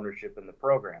have ownership in the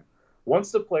program.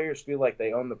 Once the players feel like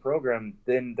they own the program,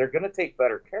 then they're going to take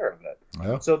better care of it.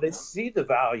 Yeah. So they see the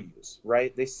values,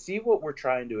 right? They see what we're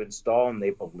trying to install and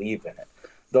they believe in it.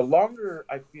 The longer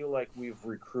I feel like we've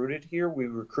recruited here, we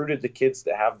recruited the kids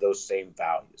that have those same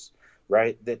values,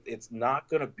 right? That it's not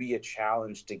going to be a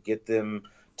challenge to get them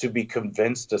to be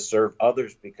convinced to serve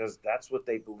others because that's what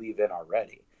they believe in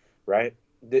already, right?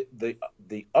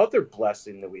 The other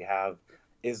blessing that we have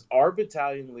is our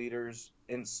battalion leaders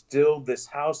instill this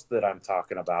house that I'm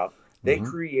talking about. They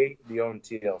create the own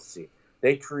TLC.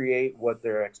 They create what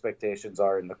their expectations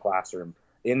are in the classroom,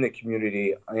 in the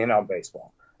community, and on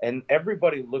baseball. And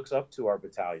everybody looks up to our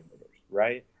battalion leaders,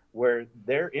 right? Where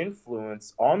their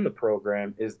influence on the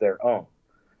program is their own.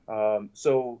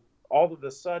 So all of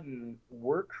a sudden,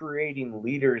 we're creating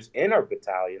leaders in our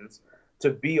battalions to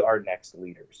be our next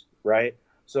leaders, right?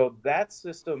 So that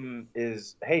system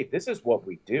is, hey, this is what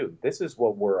we do. This is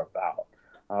what we're about.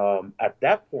 At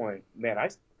that point, man,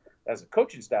 as a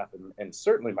coaching staff and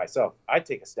certainly myself, I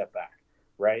take a step back,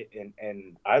 right?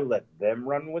 And I let them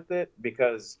run with it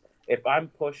because if I'm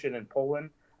pushing and pulling,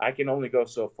 I can only go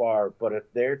so far. But if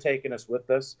they're taking us with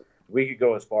us, we could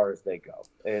go as far as they go.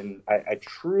 And I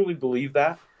truly believe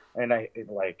that. And I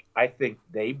think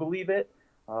they believe it.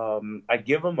 I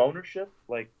give them ownership.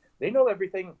 Like, they know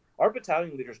everything. Our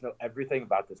battalion leaders know everything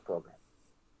about this program,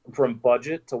 from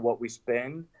budget to what we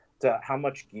spend to how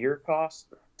much gear costs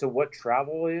to what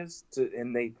travel is.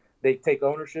 And they take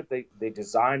ownership. They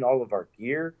design all of our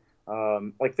gear.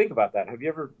 Like, think about that. Have you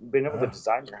ever been able to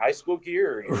design your high school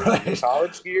gear or your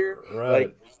college gear? Right.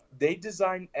 Like, they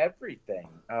design everything.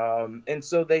 And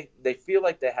so they feel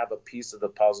like they have a piece of the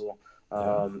puzzle,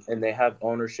 and they have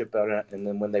ownership on it. And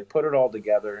then when they put it all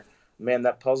together, man,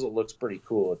 that puzzle looks pretty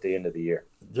cool at the end of the year.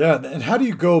 Yeah, and how do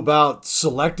you go about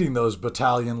selecting those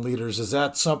battalion leaders? Is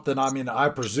that something, I mean, I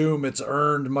presume it's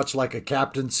earned much like a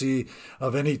captaincy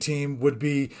of any team would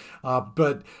be,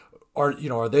 but are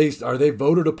they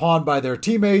voted upon by their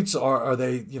teammates? Or are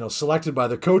they, selected by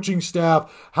the coaching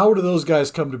staff? How do those guys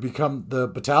come to become the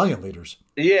battalion leaders?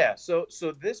 Yeah, so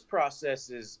this process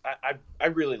is, I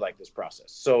really like this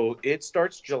process. So it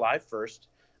starts July 1st.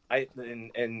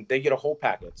 And they get a whole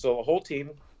packet. So the whole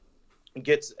team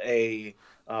gets a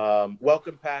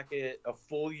welcome packet, a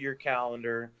full year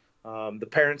calendar. The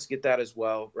parents get that as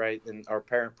well, right? And our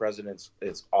parent president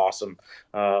is awesome.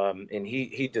 And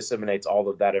he disseminates all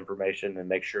of that information and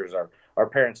makes sure our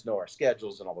parents know our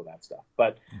schedules and all of that stuff.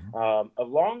 But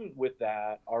along with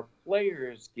that, our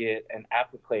players get an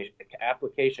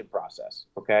application process,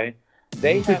 okay?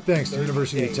 Big thanks to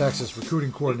University of Texas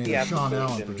recruiting coordinator Sean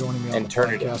Allen for joining me on the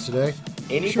podcast today.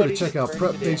 Be sure to check out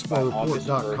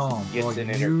prepbaseballreport.com for all your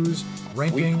news,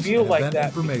 rankings, and event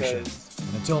information.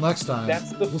 And until next time,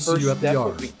 we'll see you at the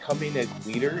yard. Becoming a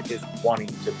leader is wanting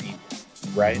to be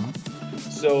one, right?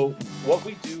 So what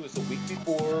we do is a week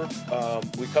before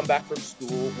we come back from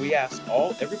school, we ask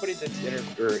everybody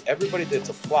that's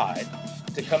applied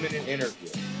to come in and interview.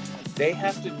 They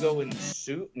have to go in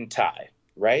suit and tie.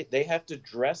 Right? They have to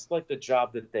dress like the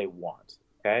job that they want.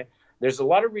 Okay. There's a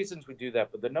lot of reasons we do that,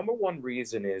 but the number one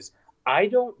reason is I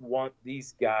don't want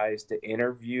these guys to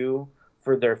interview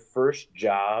for their first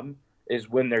job is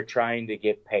when they're trying to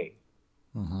get paid.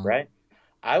 Right?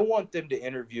 I want them to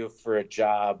interview for a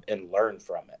job and learn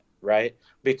from it. Right?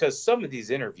 Because some of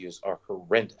these interviews are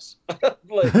horrendous.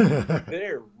 Like,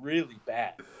 they're really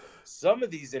bad. Some of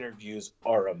these interviews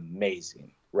are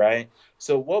amazing. Right.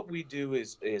 So what we do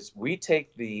is we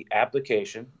take the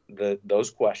application,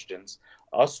 those questions,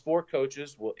 us four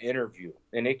coaches will interview,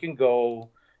 and it could go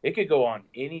on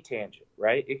any tangent,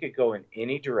 right? It could go in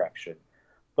any direction.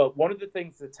 But one of the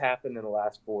things that's happened in the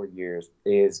last 4 years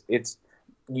is it's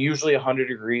usually 100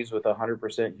 degrees with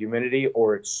 100% humidity,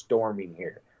 or it's storming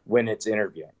here when it's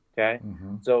interviewing. Okay.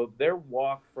 So their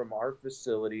walk from our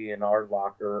facility and our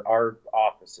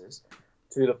offices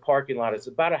to the parking lot is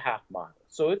about a half mile.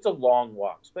 So it's a long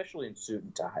walk, especially in suit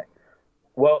and tie.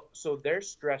 Well, so they're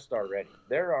stressed already.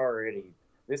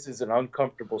 This is an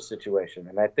uncomfortable situation.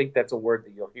 And I think that's a word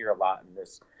that you'll hear a lot in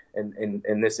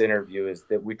this interview, is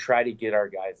that we try to get our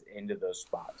guys into those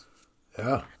spots.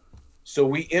 Yeah. So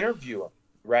we interview them,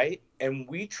 right? And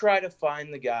we try to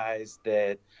find the guys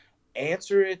that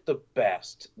answer it the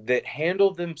best, that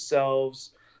handle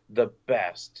themselves the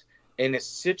best in a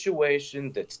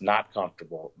situation that's not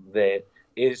comfortable, that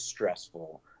is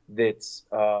stressful, that's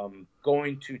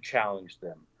going to challenge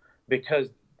them, because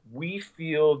we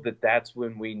feel that that's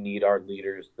when we need our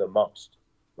leaders the most,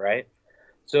 right?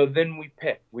 So then we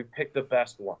pick the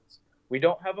best ones. We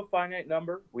don't have a finite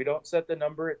number. We don't set the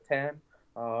number at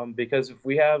 10 because if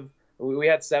we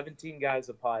had 17 guys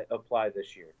apply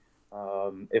this year.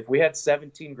 If we had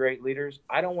 17 great leaders,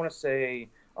 I don't want to say,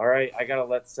 all right, I got to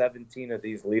let 17 of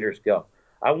these leaders go.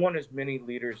 I want as many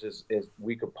leaders as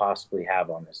we could possibly have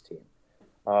on this team.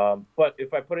 But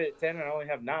if I put it at 10 and I only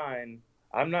have 9,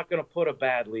 I'm not going to put a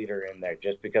bad leader in there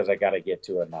just because I got to get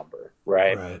to a number,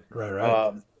 right?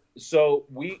 Right. So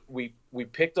we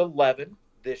picked 11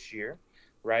 this year,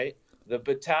 right? The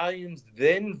battalions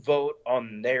then vote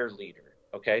on their leader.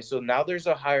 Okay, so now there's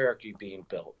a hierarchy being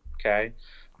built. Okay,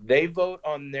 they vote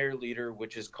on their leader,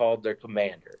 which is called their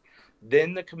commander.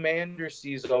 Then the commander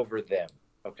sees over them.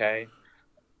 Okay,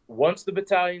 once the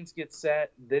battalions get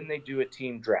set, then they do a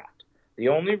team draft. The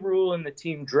only rule in the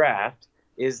team draft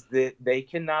is that they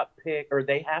cannot pick, or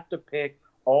they have to pick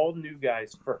all new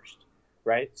guys first,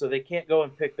 right? So they can't go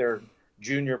and pick their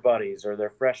junior buddies or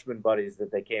their freshman buddies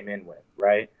that they came in with,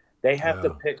 right? They have to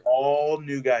pick all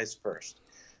new guys first.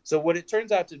 So what it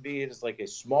turns out to be is like a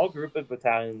small group of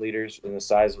battalion leaders in the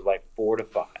size of like 4 to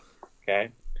 5, okay?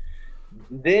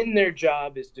 Then their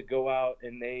job is to go out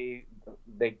and they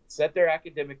set their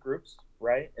academic groups,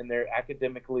 right? And their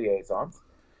academic liaisons.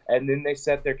 And then they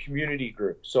set their community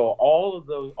group. So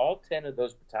all 10 of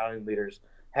those battalion leaders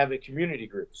have a community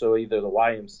group. So either the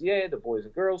YMCA, the Boys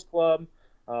and Girls Club,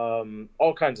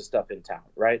 all kinds of stuff in town,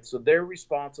 right? So they're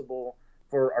responsible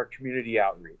for our community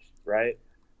outreach, right?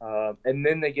 And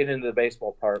then they get into the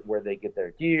baseball part where they get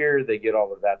their gear, they get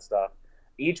all of that stuff.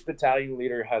 Each battalion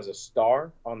leader has a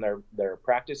star on their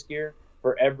practice gear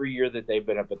for every year that they've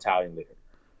been a battalion leader.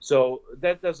 So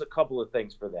that does a couple of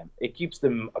things for them. It keeps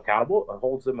them accountable. It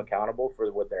holds them accountable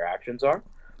for what their actions are.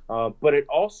 But it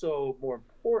also, more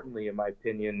importantly, in my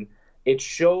opinion, it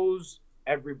shows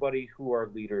everybody who our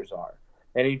leaders are.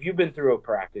 And if you've been through a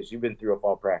practice, you've been through a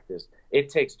fall practice, it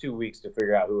takes 2 weeks to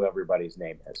figure out who everybody's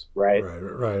name is, right?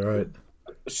 Right.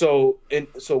 So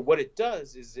what it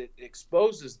does is it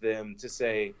exposes them to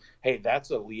say, hey,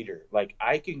 that's a leader. Like,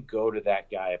 I can go to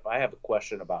that guy if I have a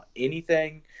question about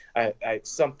anything.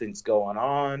 Something's going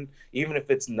on, even if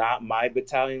it's not my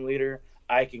battalion leader,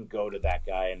 I can go to that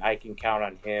guy and I can count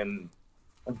on him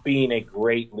being a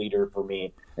great leader for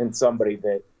me and somebody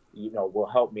that, will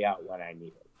help me out when I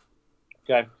need it.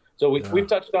 Okay. So we've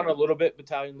touched on a little bit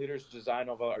battalion leaders' design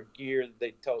of our gear.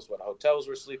 They tell us what hotels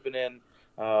we're sleeping in,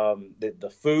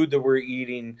 the food that we're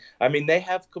eating. I mean, they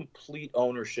have complete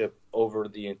ownership over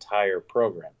the entire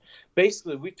program.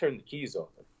 Basically, we turn the keys over,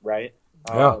 right?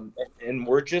 And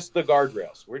we're just the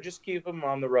guardrails. We're just keeping them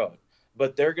on the road,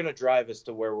 but they're going to drive us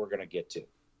to where we're going to get to.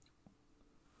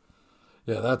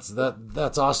 Yeah,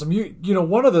 that's awesome. You know,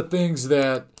 one of the things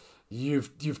that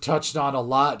you've touched on a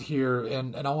lot here,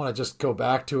 and I want to just go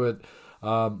back to it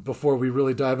before we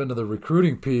really dive into the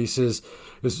recruiting piece is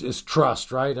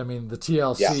trust, right? I mean, the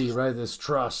TLC, right, is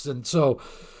trust. And so,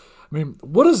 I mean,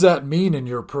 what does that mean in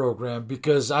your program?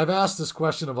 Because I've asked this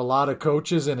question of a lot of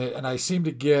coaches, and I seem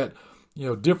to get,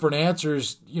 different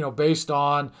answers, based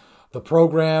on the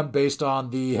program, based on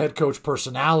the head coach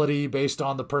personality, based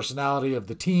on the personality of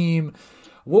the team.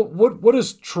 What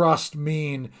does trust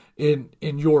mean in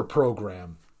your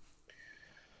program?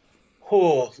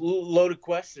 Oh, loaded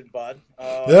question, bud.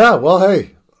 Yeah. Well,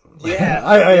 hey.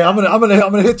 Yeah. I'm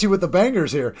gonna hit you with the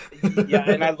bangers here. Yeah,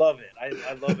 and I love it.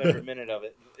 I love every minute of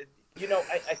it.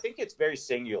 I think it's very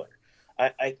singular.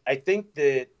 I think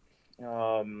that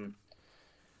one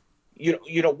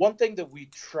thing that we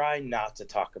try not to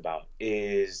talk about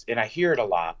is, and I hear it a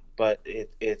lot, but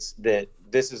it's that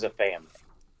this is a family,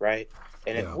 right?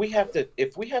 And if we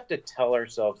have to tell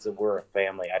ourselves that we're a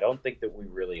family, I don't think that we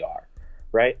really are,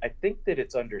 right? I think that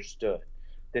it's understood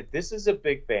that this is a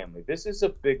big family. This is a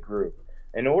big group.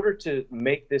 In order to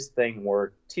make this thing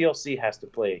work, TLC has to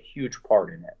play a huge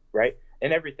part in it, right?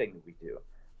 In everything that we do.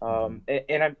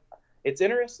 It's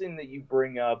interesting that you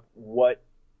bring up what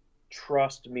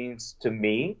trust means to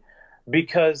me,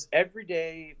 because every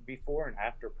day before and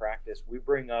after practice, we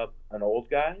bring up an old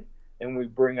guy and we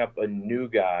bring up a new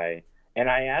guy. And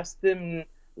I ask them,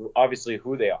 obviously,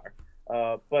 who they are,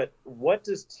 but what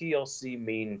does TLC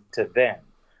mean to them?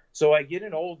 So I get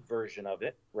an old version of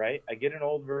it, right? I get an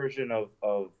old version of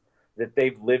that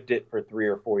they've lived it for 3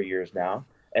 or 4 years now.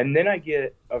 And then I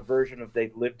get a version of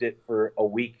they've lived it for a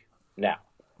week now,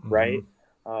 right?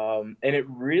 And it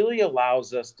really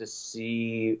allows us to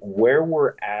see where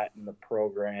we're at in the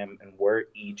program and where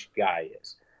each guy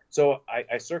is. So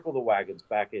I circle the wagons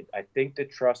back. I think the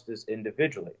trust is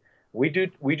individually. We do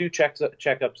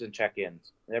checkups and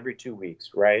check-ins every 2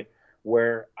 weeks, right?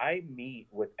 Where I meet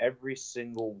with every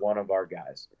single one of our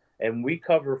guys, and we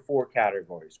cover 4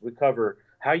 categories. We cover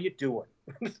how you doing?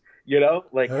 You know,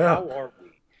 like, Yeah. how are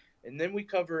we? And then we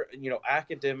cover,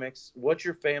 academics. What's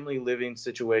your family living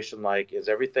situation like? Is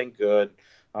everything good?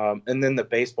 And then the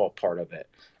baseball part of it.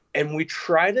 And we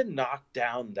try to knock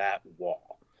down that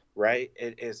wall, right?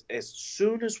 It is as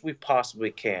soon as we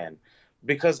possibly can,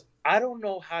 because I don't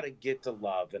know how to get to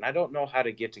love and I don't know how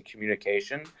to get to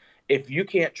communication if you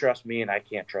can't trust me and I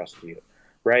can't trust you,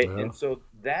 right? Yeah. And so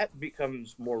that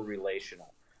becomes more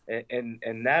relational,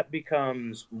 and that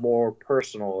becomes more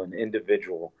personal and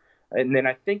individual. And then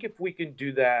I think if we can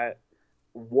do that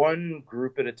one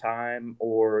group at a time,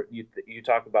 or you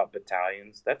talk about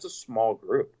battalions, that's a small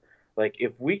group. Like,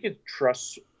 if we could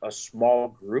trust a small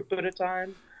group at a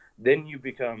time, then you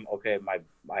become, okay,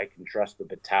 I can trust the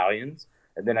battalions,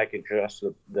 and then I can trust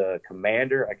the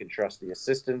commander, I can trust the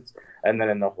assistants, and then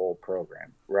in the whole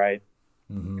program, right?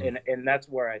 Hmm. And that's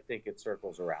where I think it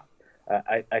circles around.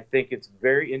 I think it's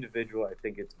very individual. I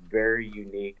think it's very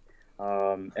unique,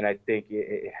 and I think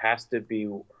it has to be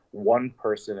one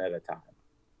person at a time.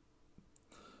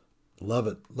 Love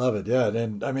it. Love it. Yeah.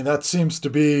 And I mean, that seems to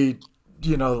be,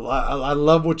 I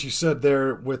love what you said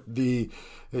there with the,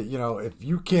 if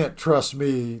you can't trust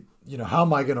me, how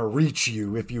am I going to reach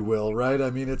you, if you will, right? I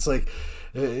mean, it's like,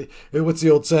 what's the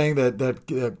old saying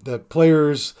that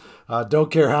players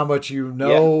don't care how much you know,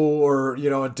 Yeah, or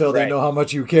until they right. know how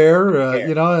much you care, Care. and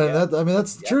Yep. that, I mean,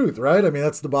 that's the Yep. truth, right? I mean,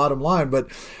 that's the bottom line. But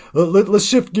let's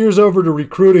shift gears over to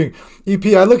recruiting.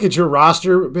 EP, I look at your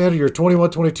roster, man, your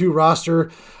 21-22 roster.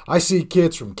 I see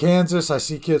kids from Kansas, I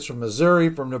see kids from Missouri,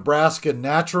 from Nebraska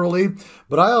naturally,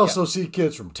 but I Yep. also see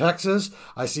kids from Texas,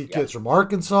 I see Yep. kids from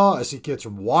Arkansas, I see kids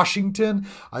from Washington,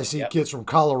 I see Yep. kids from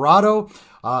Colorado,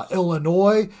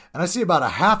 Illinois, and I see about a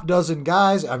half dozen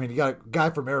guys. I mean, you got a guy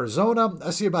from Arizona.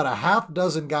 I see about a half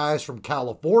dozen guys from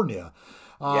California.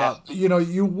 Yes.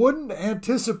 You wouldn't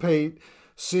anticipate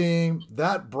seeing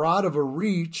that broad of a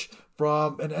reach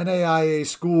from an NAIA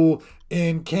school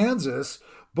in Kansas,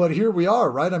 but here we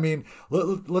are, right? I mean,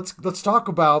 let's talk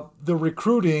about the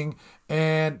recruiting,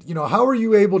 and how are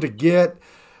you able to get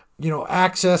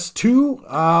access to,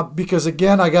 because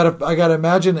again, I gotta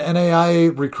imagine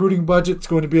NAIA recruiting budget's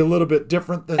going to be a little bit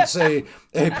different than, say,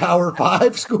 a Power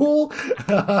Five school.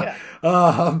 Yeah.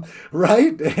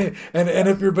 Right? And Yes.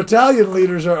 if your battalion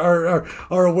leaders are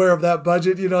aware of that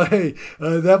budget, hey,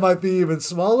 that might be even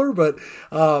smaller. But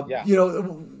Yeah.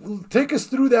 take us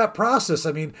through that process.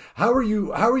 I mean, how are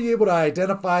you able to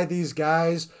identify these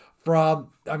guys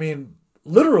from, I mean,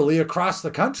 literally across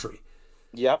the country?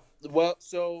 Yep. Well,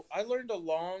 so I learned a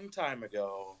long time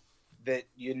ago that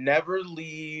you never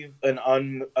leave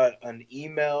an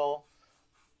email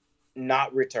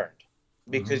not returned,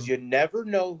 because Hmm. you never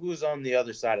know who's on the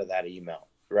other side of that email,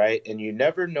 right? And you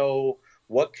never know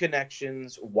what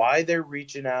connections, why they're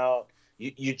reaching out.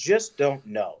 You just don't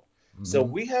know. So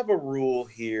Hmm. we have a rule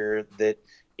here that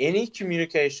any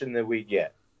communication that we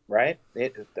get, right?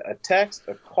 A text,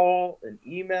 a call, an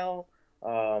email,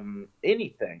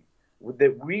 anything,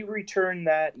 that we return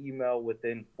that email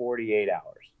within 48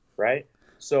 hours, right?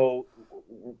 So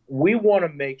we want to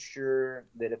make sure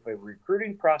that if a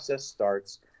recruiting process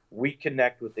starts, we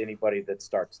connect with anybody that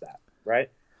starts that,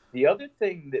 right? The other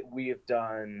thing that we have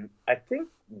done, I think,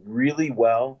 really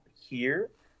well here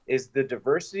is the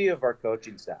diversity of our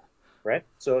coaching staff, right?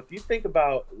 So if you think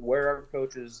about where our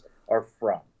coaches are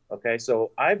from, okay,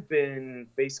 so I've been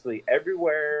basically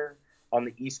everywhere on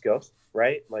the East Coast,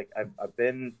 right? Like, I've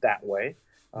been that way.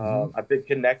 Hmm. I've been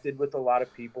connected with a lot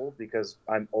of people because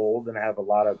I'm old and I have a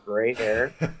lot of gray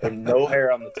hair and no hair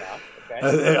on the top.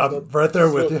 Okay, I'm so right there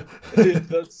with so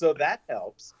you. so that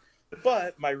helps.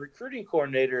 But my recruiting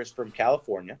coordinator is from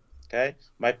California. Okay,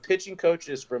 my pitching coach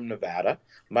is from Nevada.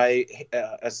 My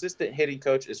assistant hitting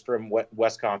coach is from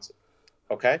Wisconsin.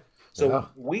 Okay. So Yeah.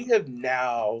 we have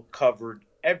now covered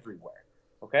everywhere.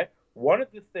 Okay. One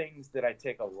of the things that I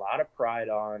take a lot of pride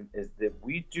on is that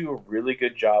we do a really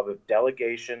good job of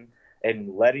delegation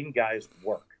and letting guys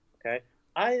work. Okay.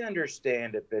 I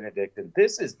understand at Benedictine,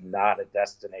 this is not a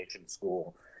destination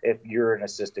school if you're an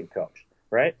assistant coach,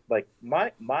 right? Like,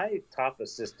 my top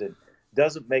assistant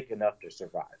doesn't make enough to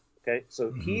survive. Okay.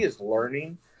 So he Hmm. is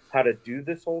learning how to do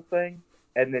this whole thing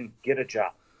and then get a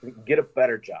job, get a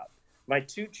better job. My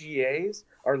two GAs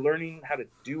are learning how to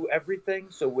do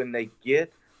everything. So when they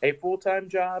get a full time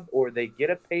job or they get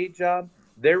a paid job,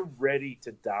 they're ready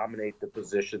to dominate the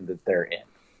position that they're in.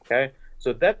 Okay.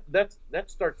 So that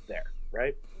starts there,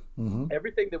 right? Hmm.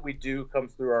 Everything that we do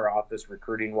comes through our office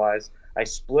recruiting wise. I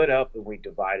split up and we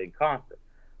divide and conquer.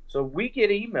 So we get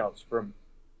emails from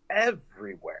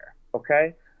everywhere.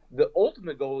 Okay. The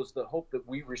ultimate goal is to hope that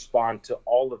we respond to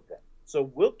all of them.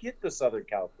 So we'll get the Southern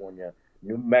California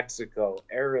New Mexico,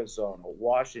 Arizona,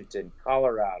 Washington,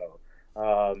 Colorado,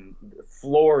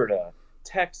 Florida,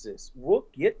 Texas. We'll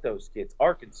get those kids,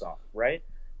 Arkansas, right?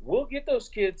 We'll get those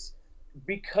kids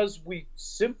because we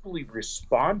simply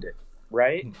responded,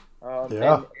 right?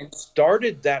 Yeah. And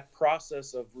started that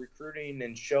process of recruiting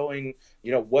and showing,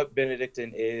 what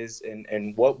Benedictine is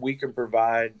and what we can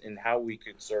provide and how we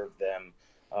could serve them.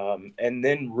 And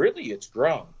then really it's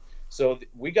grown. So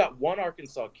we got one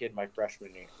Arkansas kid my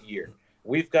freshman year.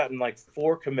 We've gotten like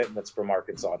 4 commitments from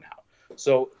Arkansas now.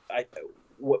 So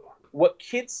what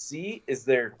kids see is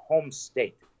their home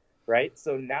state, right?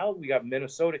 So now we got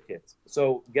Minnesota kids.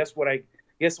 So guess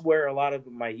where a lot of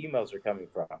my emails are coming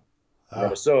from?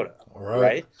 Minnesota,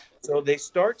 right? So they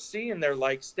start seeing their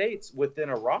like states within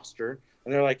a roster,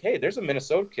 and they're like, hey, there's a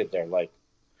Minnesota kid there. Like,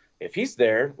 if he's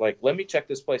there, like, let me check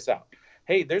this place out.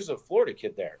 Hey, there's a Florida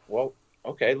kid there. Well,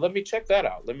 okay, let me check that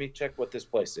out. Let me check what this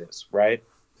place is, right?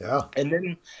 Yeah. And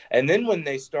then when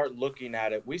they start looking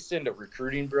at it, we send a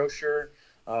recruiting brochure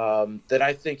that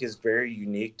I think is very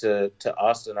unique to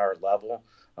us and our level.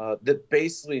 That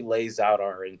basically lays out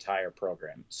our entire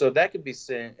program. So that could be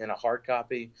sent in a hard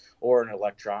copy or an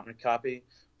electronic copy,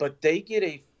 but they get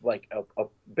a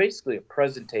basically a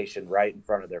presentation right in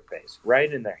front of their face,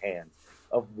 right in their hands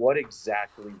of what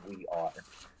exactly we are.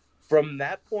 From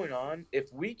that point on,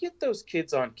 if we get those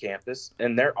kids on campus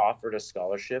and they're offered a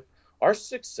scholarship, our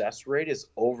success rate is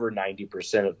over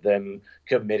 90% of them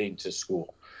committing to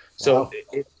school. So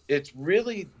Wow. it's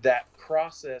really that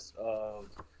process of,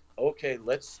 okay,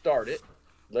 let's start it.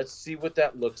 Let's see what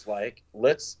that looks like.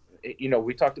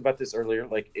 We talked about this earlier.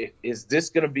 Like, is this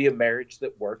going to be a marriage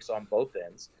that works on both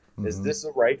ends? Is this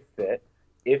a right fit?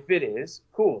 If it is,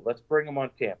 cool. Let's bring them on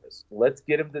campus. Let's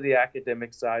get them to the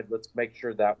academic side. Let's make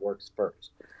sure that works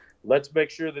first. Let's make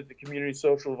sure that the community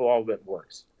social involvement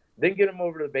works. Then get them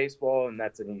over to baseball, and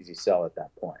that's an easy sell at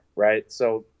that point, right?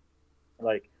 So,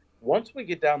 like, once we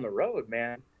get down the road,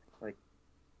 man, like,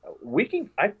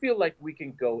 I feel like we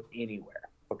can go anywhere,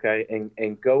 okay,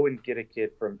 and go and get a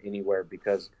kid from anywhere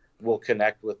because we'll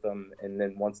connect with them, and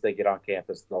then once they get on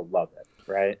campus, they'll love it,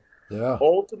 right? Yeah.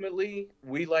 Ultimately,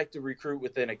 we like to recruit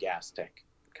within a gas tank,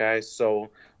 okay? So,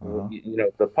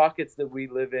 the pockets that we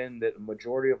live in, that the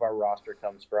majority of our roster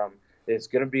comes from, it's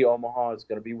going to be Omaha, it's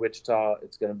going to be Wichita,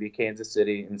 it's going to be Kansas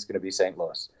City, and it's going to be St.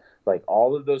 Louis. Like,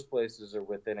 all of those places are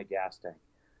within a gas tank.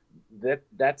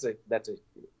 That's a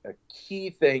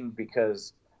key thing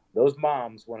because those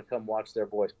moms want to come watch their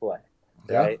boys play,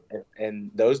 right?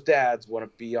 And those dads want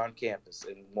to be on campus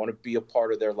and want to be a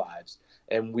part of their lives.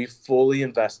 And we fully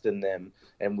invest in them,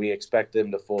 and we expect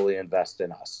them to fully invest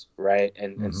in us, right?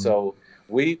 And so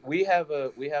we have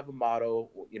a motto,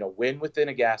 win within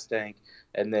a gas tank,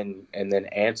 and then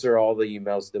answer all the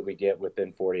emails that we get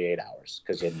within 48 hours,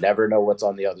 because you never know what's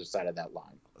on the other side of that line.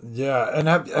 Yeah. And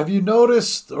have you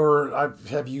noticed, or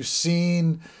have you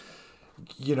seen,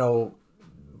 you know,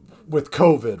 with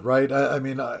COVID, right? I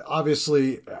mean,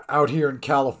 obviously out here in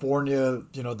California,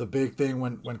 the big thing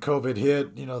when COVID hit,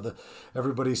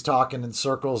 everybody's talking in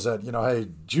circles that, hey,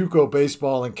 JUCO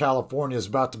baseball in California is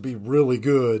about to be really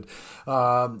good,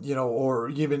 or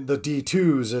even the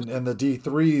D2s and the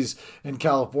D3s in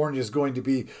California is going to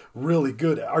be really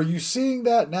good. Are you seeing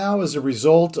that now as a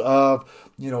result of,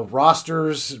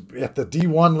 rosters at the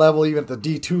D1 level, even at the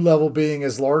D2 level being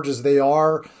as large as they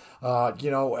are?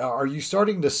 Are you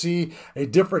starting to see a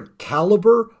different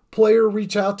caliber player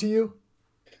reach out to you?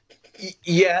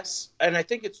 Yes, and I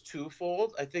think it's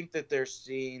twofold. I think that they're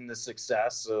seeing the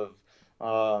success of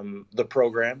the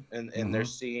program, and they're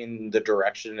seeing the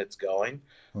direction it's going.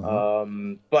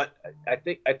 But I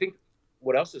think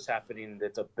what else is happening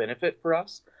that's a benefit for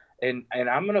us, and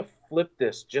I'm going to flip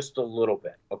this just a little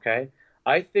bit, okay?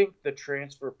 I think the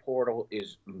transfer portal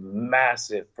is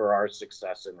massive for our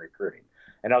success in recruiting.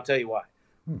 And I'll tell you why.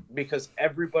 Because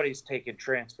everybody's taking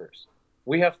transfers.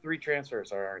 We have 3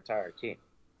 transfers on our entire team,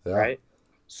 right?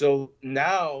 So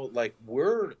now, like,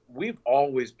 we've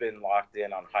always been locked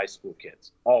in on high school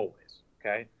kids, always,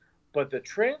 okay? But the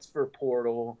transfer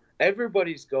portal,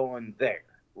 everybody's going there,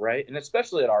 right? And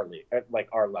especially at our league, at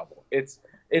our level, it's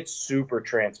super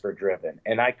transfer driven,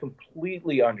 and I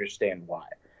completely understand why.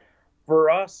 For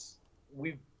us,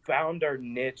 we've found our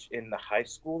niche in the high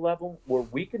school level where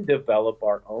we can develop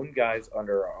our own guys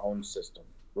under our own system,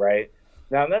 right?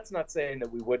 Now, that's not saying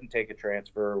that we wouldn't take a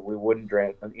transfer, we wouldn't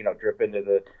drip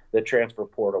into the transfer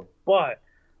portal, but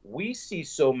we see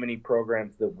so many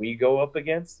programs that we go up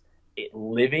against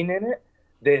living in it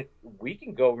that we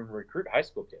can go and recruit high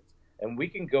school kids, and we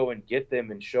can go and get them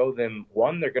and show them,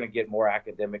 1, they're going to get more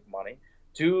academic money,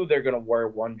 2, they're going to wear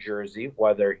 1 jersey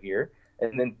while they're here,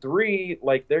 And then 3,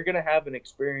 like, they're going to have an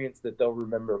experience that they'll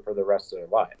remember for the rest of their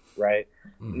life, right?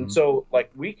 Mm-hmm. And so, like,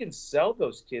 we can sell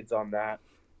those kids on that.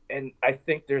 And I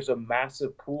think there's a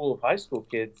massive pool of high school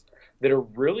kids that are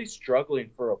really struggling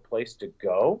for a place to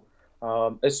go,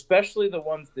 especially the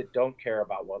ones that don't care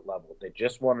about what level. They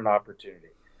just want an opportunity.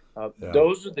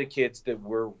 Those are the kids that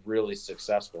we're really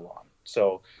successful on.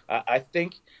 So I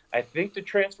think the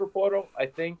transfer portal, I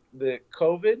think the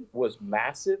COVID was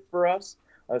massive for us,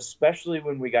 especially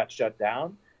when we got shut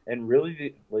down. And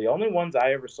really the only ones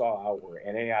I ever saw out were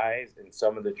NAIs and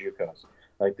some of the JUCOs.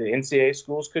 Like the NCAA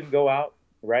schools couldn't go out,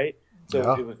 right?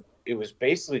 So it was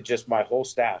basically just my whole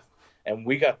staff. And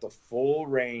we got the full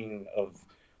reign of,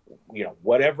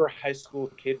 whatever high school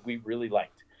kid we really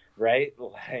liked, right?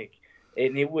 Like,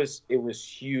 and it was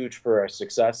huge for our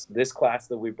success. This class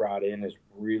that we brought in is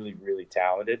really, really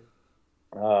talented.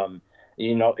 And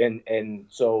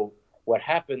so what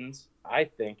happens, I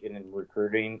think, in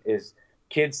recruiting is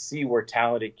kids see where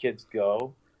talented kids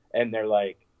go, and they're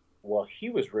like, well, he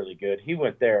was really good. He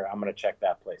went there. I'm going to check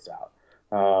that place out.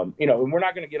 And we're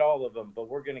not going to get all of them, but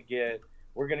we're going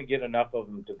to get enough of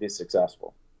them to be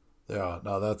successful. Yeah,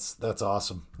 no, that's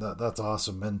awesome. That's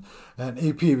awesome. And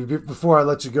EP, before I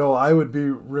let you go, I would be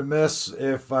remiss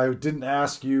if I didn't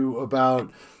ask you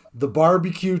about the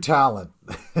barbecue talent.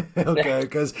 Okay,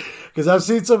 because I've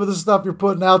seen some of the stuff you're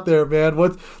putting out there, man.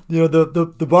 What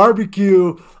the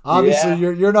barbecue? Obviously,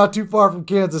 you're not too far from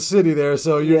Kansas City there,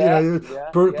 so you're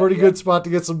pretty good spot to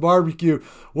get some barbecue.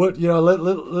 What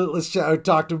let's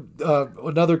talk to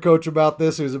another coach about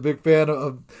this who's a big fan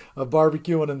of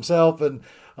barbecuing himself, and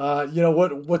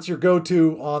what's your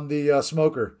go-to on the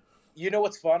smoker? You know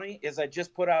what's funny is I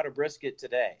just put out a brisket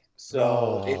today.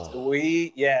 So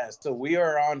we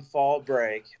are on fall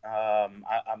break. I'm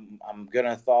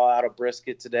gonna thaw out a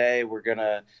brisket today.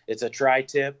 It's a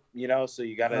tri-tip, so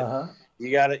you gotta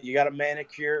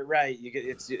manicure it right.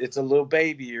 It's a little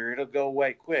baby or it'll go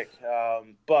away quick.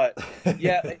 But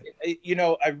yeah,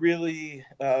 I really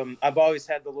I've always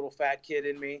had the little fat kid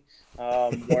in me,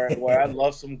 where I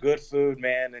love some good food,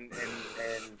 man, and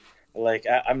like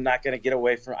I'm not gonna get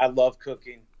away from. I love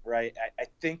cooking, right? I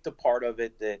think the part of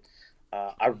it that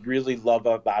I really love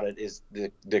about it is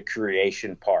the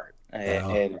creation part,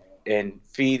 and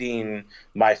feeding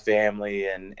my family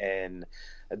and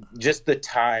just the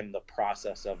time, the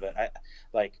process of it.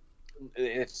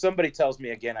 If somebody tells me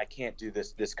again I can't do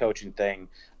this coaching thing,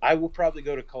 I will probably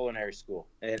go to culinary school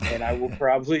and I will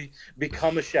probably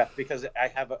become a chef, because I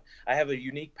have a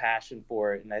unique passion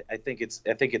for it, and I think it's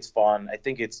fun. I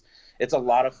think it's a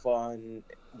lot of fun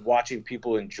watching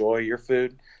people enjoy your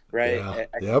food, right?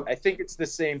 I think it's the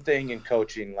same thing in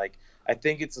coaching. Like, I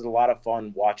think it's a lot of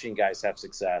fun watching guys have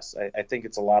success. I think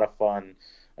it's a lot of fun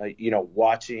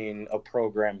watching a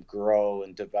program grow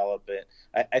and develop it.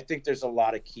 I think there's a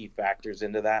lot of key factors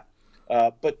into that.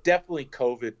 But definitely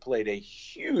COVID played a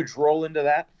huge role into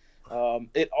that.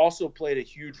 It also played a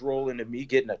huge role into me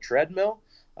getting a treadmill.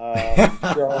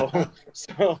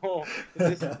 So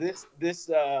this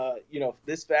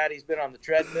fatty's been on the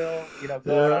treadmill,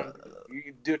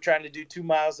 trying to do 2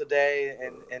 miles a day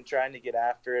and trying to get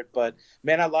after it. But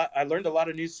man, I learned a lot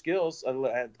of new skills.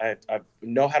 I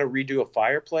know how to redo a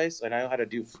fireplace. I know how to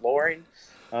do flooring.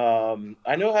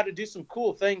 I know how to do some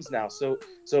cool things now. So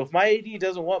if my AD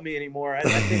doesn't want me anymore, I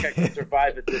think I can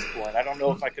survive at this point. I don't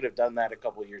know if I could have done that a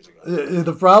couple of years ago.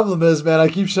 The problem is, man, I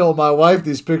keep showing my wife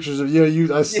these pictures of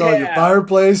I saw your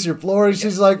fireplace, your flooring.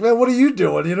 She's like, man, what are you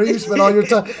doing? You spend all your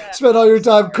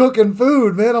time cooking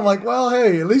food, man. I'm like, well,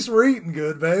 hey, at least we're eating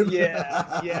good, babe.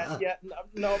 Yeah.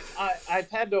 No, I've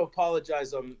had to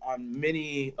apologize on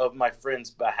many of my friends'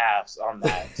 behalfs on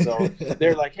that. So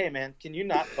they're like, hey, man, can you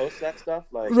not post that stuff?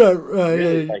 Right.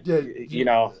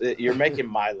 You're making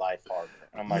my life harder.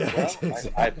 I'm like,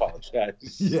 I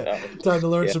apologize. Yeah, time to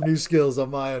learn some new skills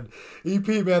on my end. EP,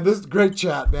 man, this is a great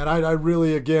chat, man. I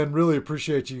really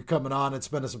appreciate you coming on and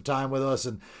spending some time with us,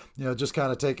 and just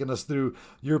kind of taking us through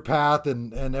your path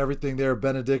and everything there,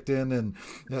 Benedictine, and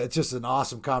it's just an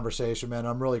awesome conversation, man.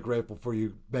 I'm really grateful for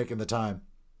you making the time.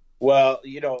 Well,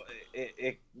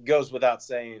 it goes without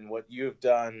saying what you've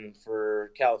done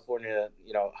for California,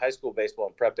 high school baseball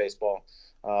and prep baseball.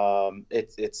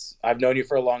 I've known you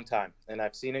for a long time, and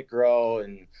I've seen it grow,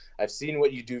 and I've seen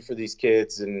what you do for these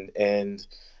kids. And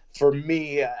for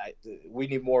me, we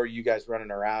need more of you guys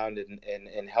running around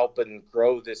and helping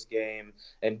grow this game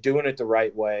and doing it the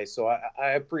right way. So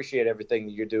I appreciate everything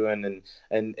that you're doing,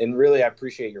 and really I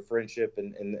appreciate your friendship,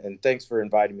 and thanks for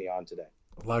inviting me on today.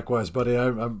 Likewise, buddy.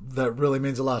 That really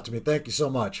means a lot to me. Thank you so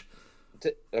much.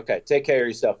 Okay. Take care of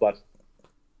yourself, bud.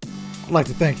 I'd like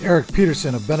to thank Eric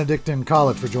Peterson of Benedictine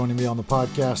College for joining me on the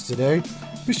podcast today.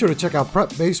 Be sure to check out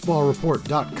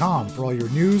PrepBaseballReport.com for all your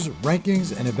news,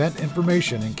 rankings, and event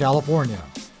information in California.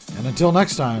 And until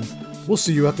next time, we'll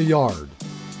see you at the yard.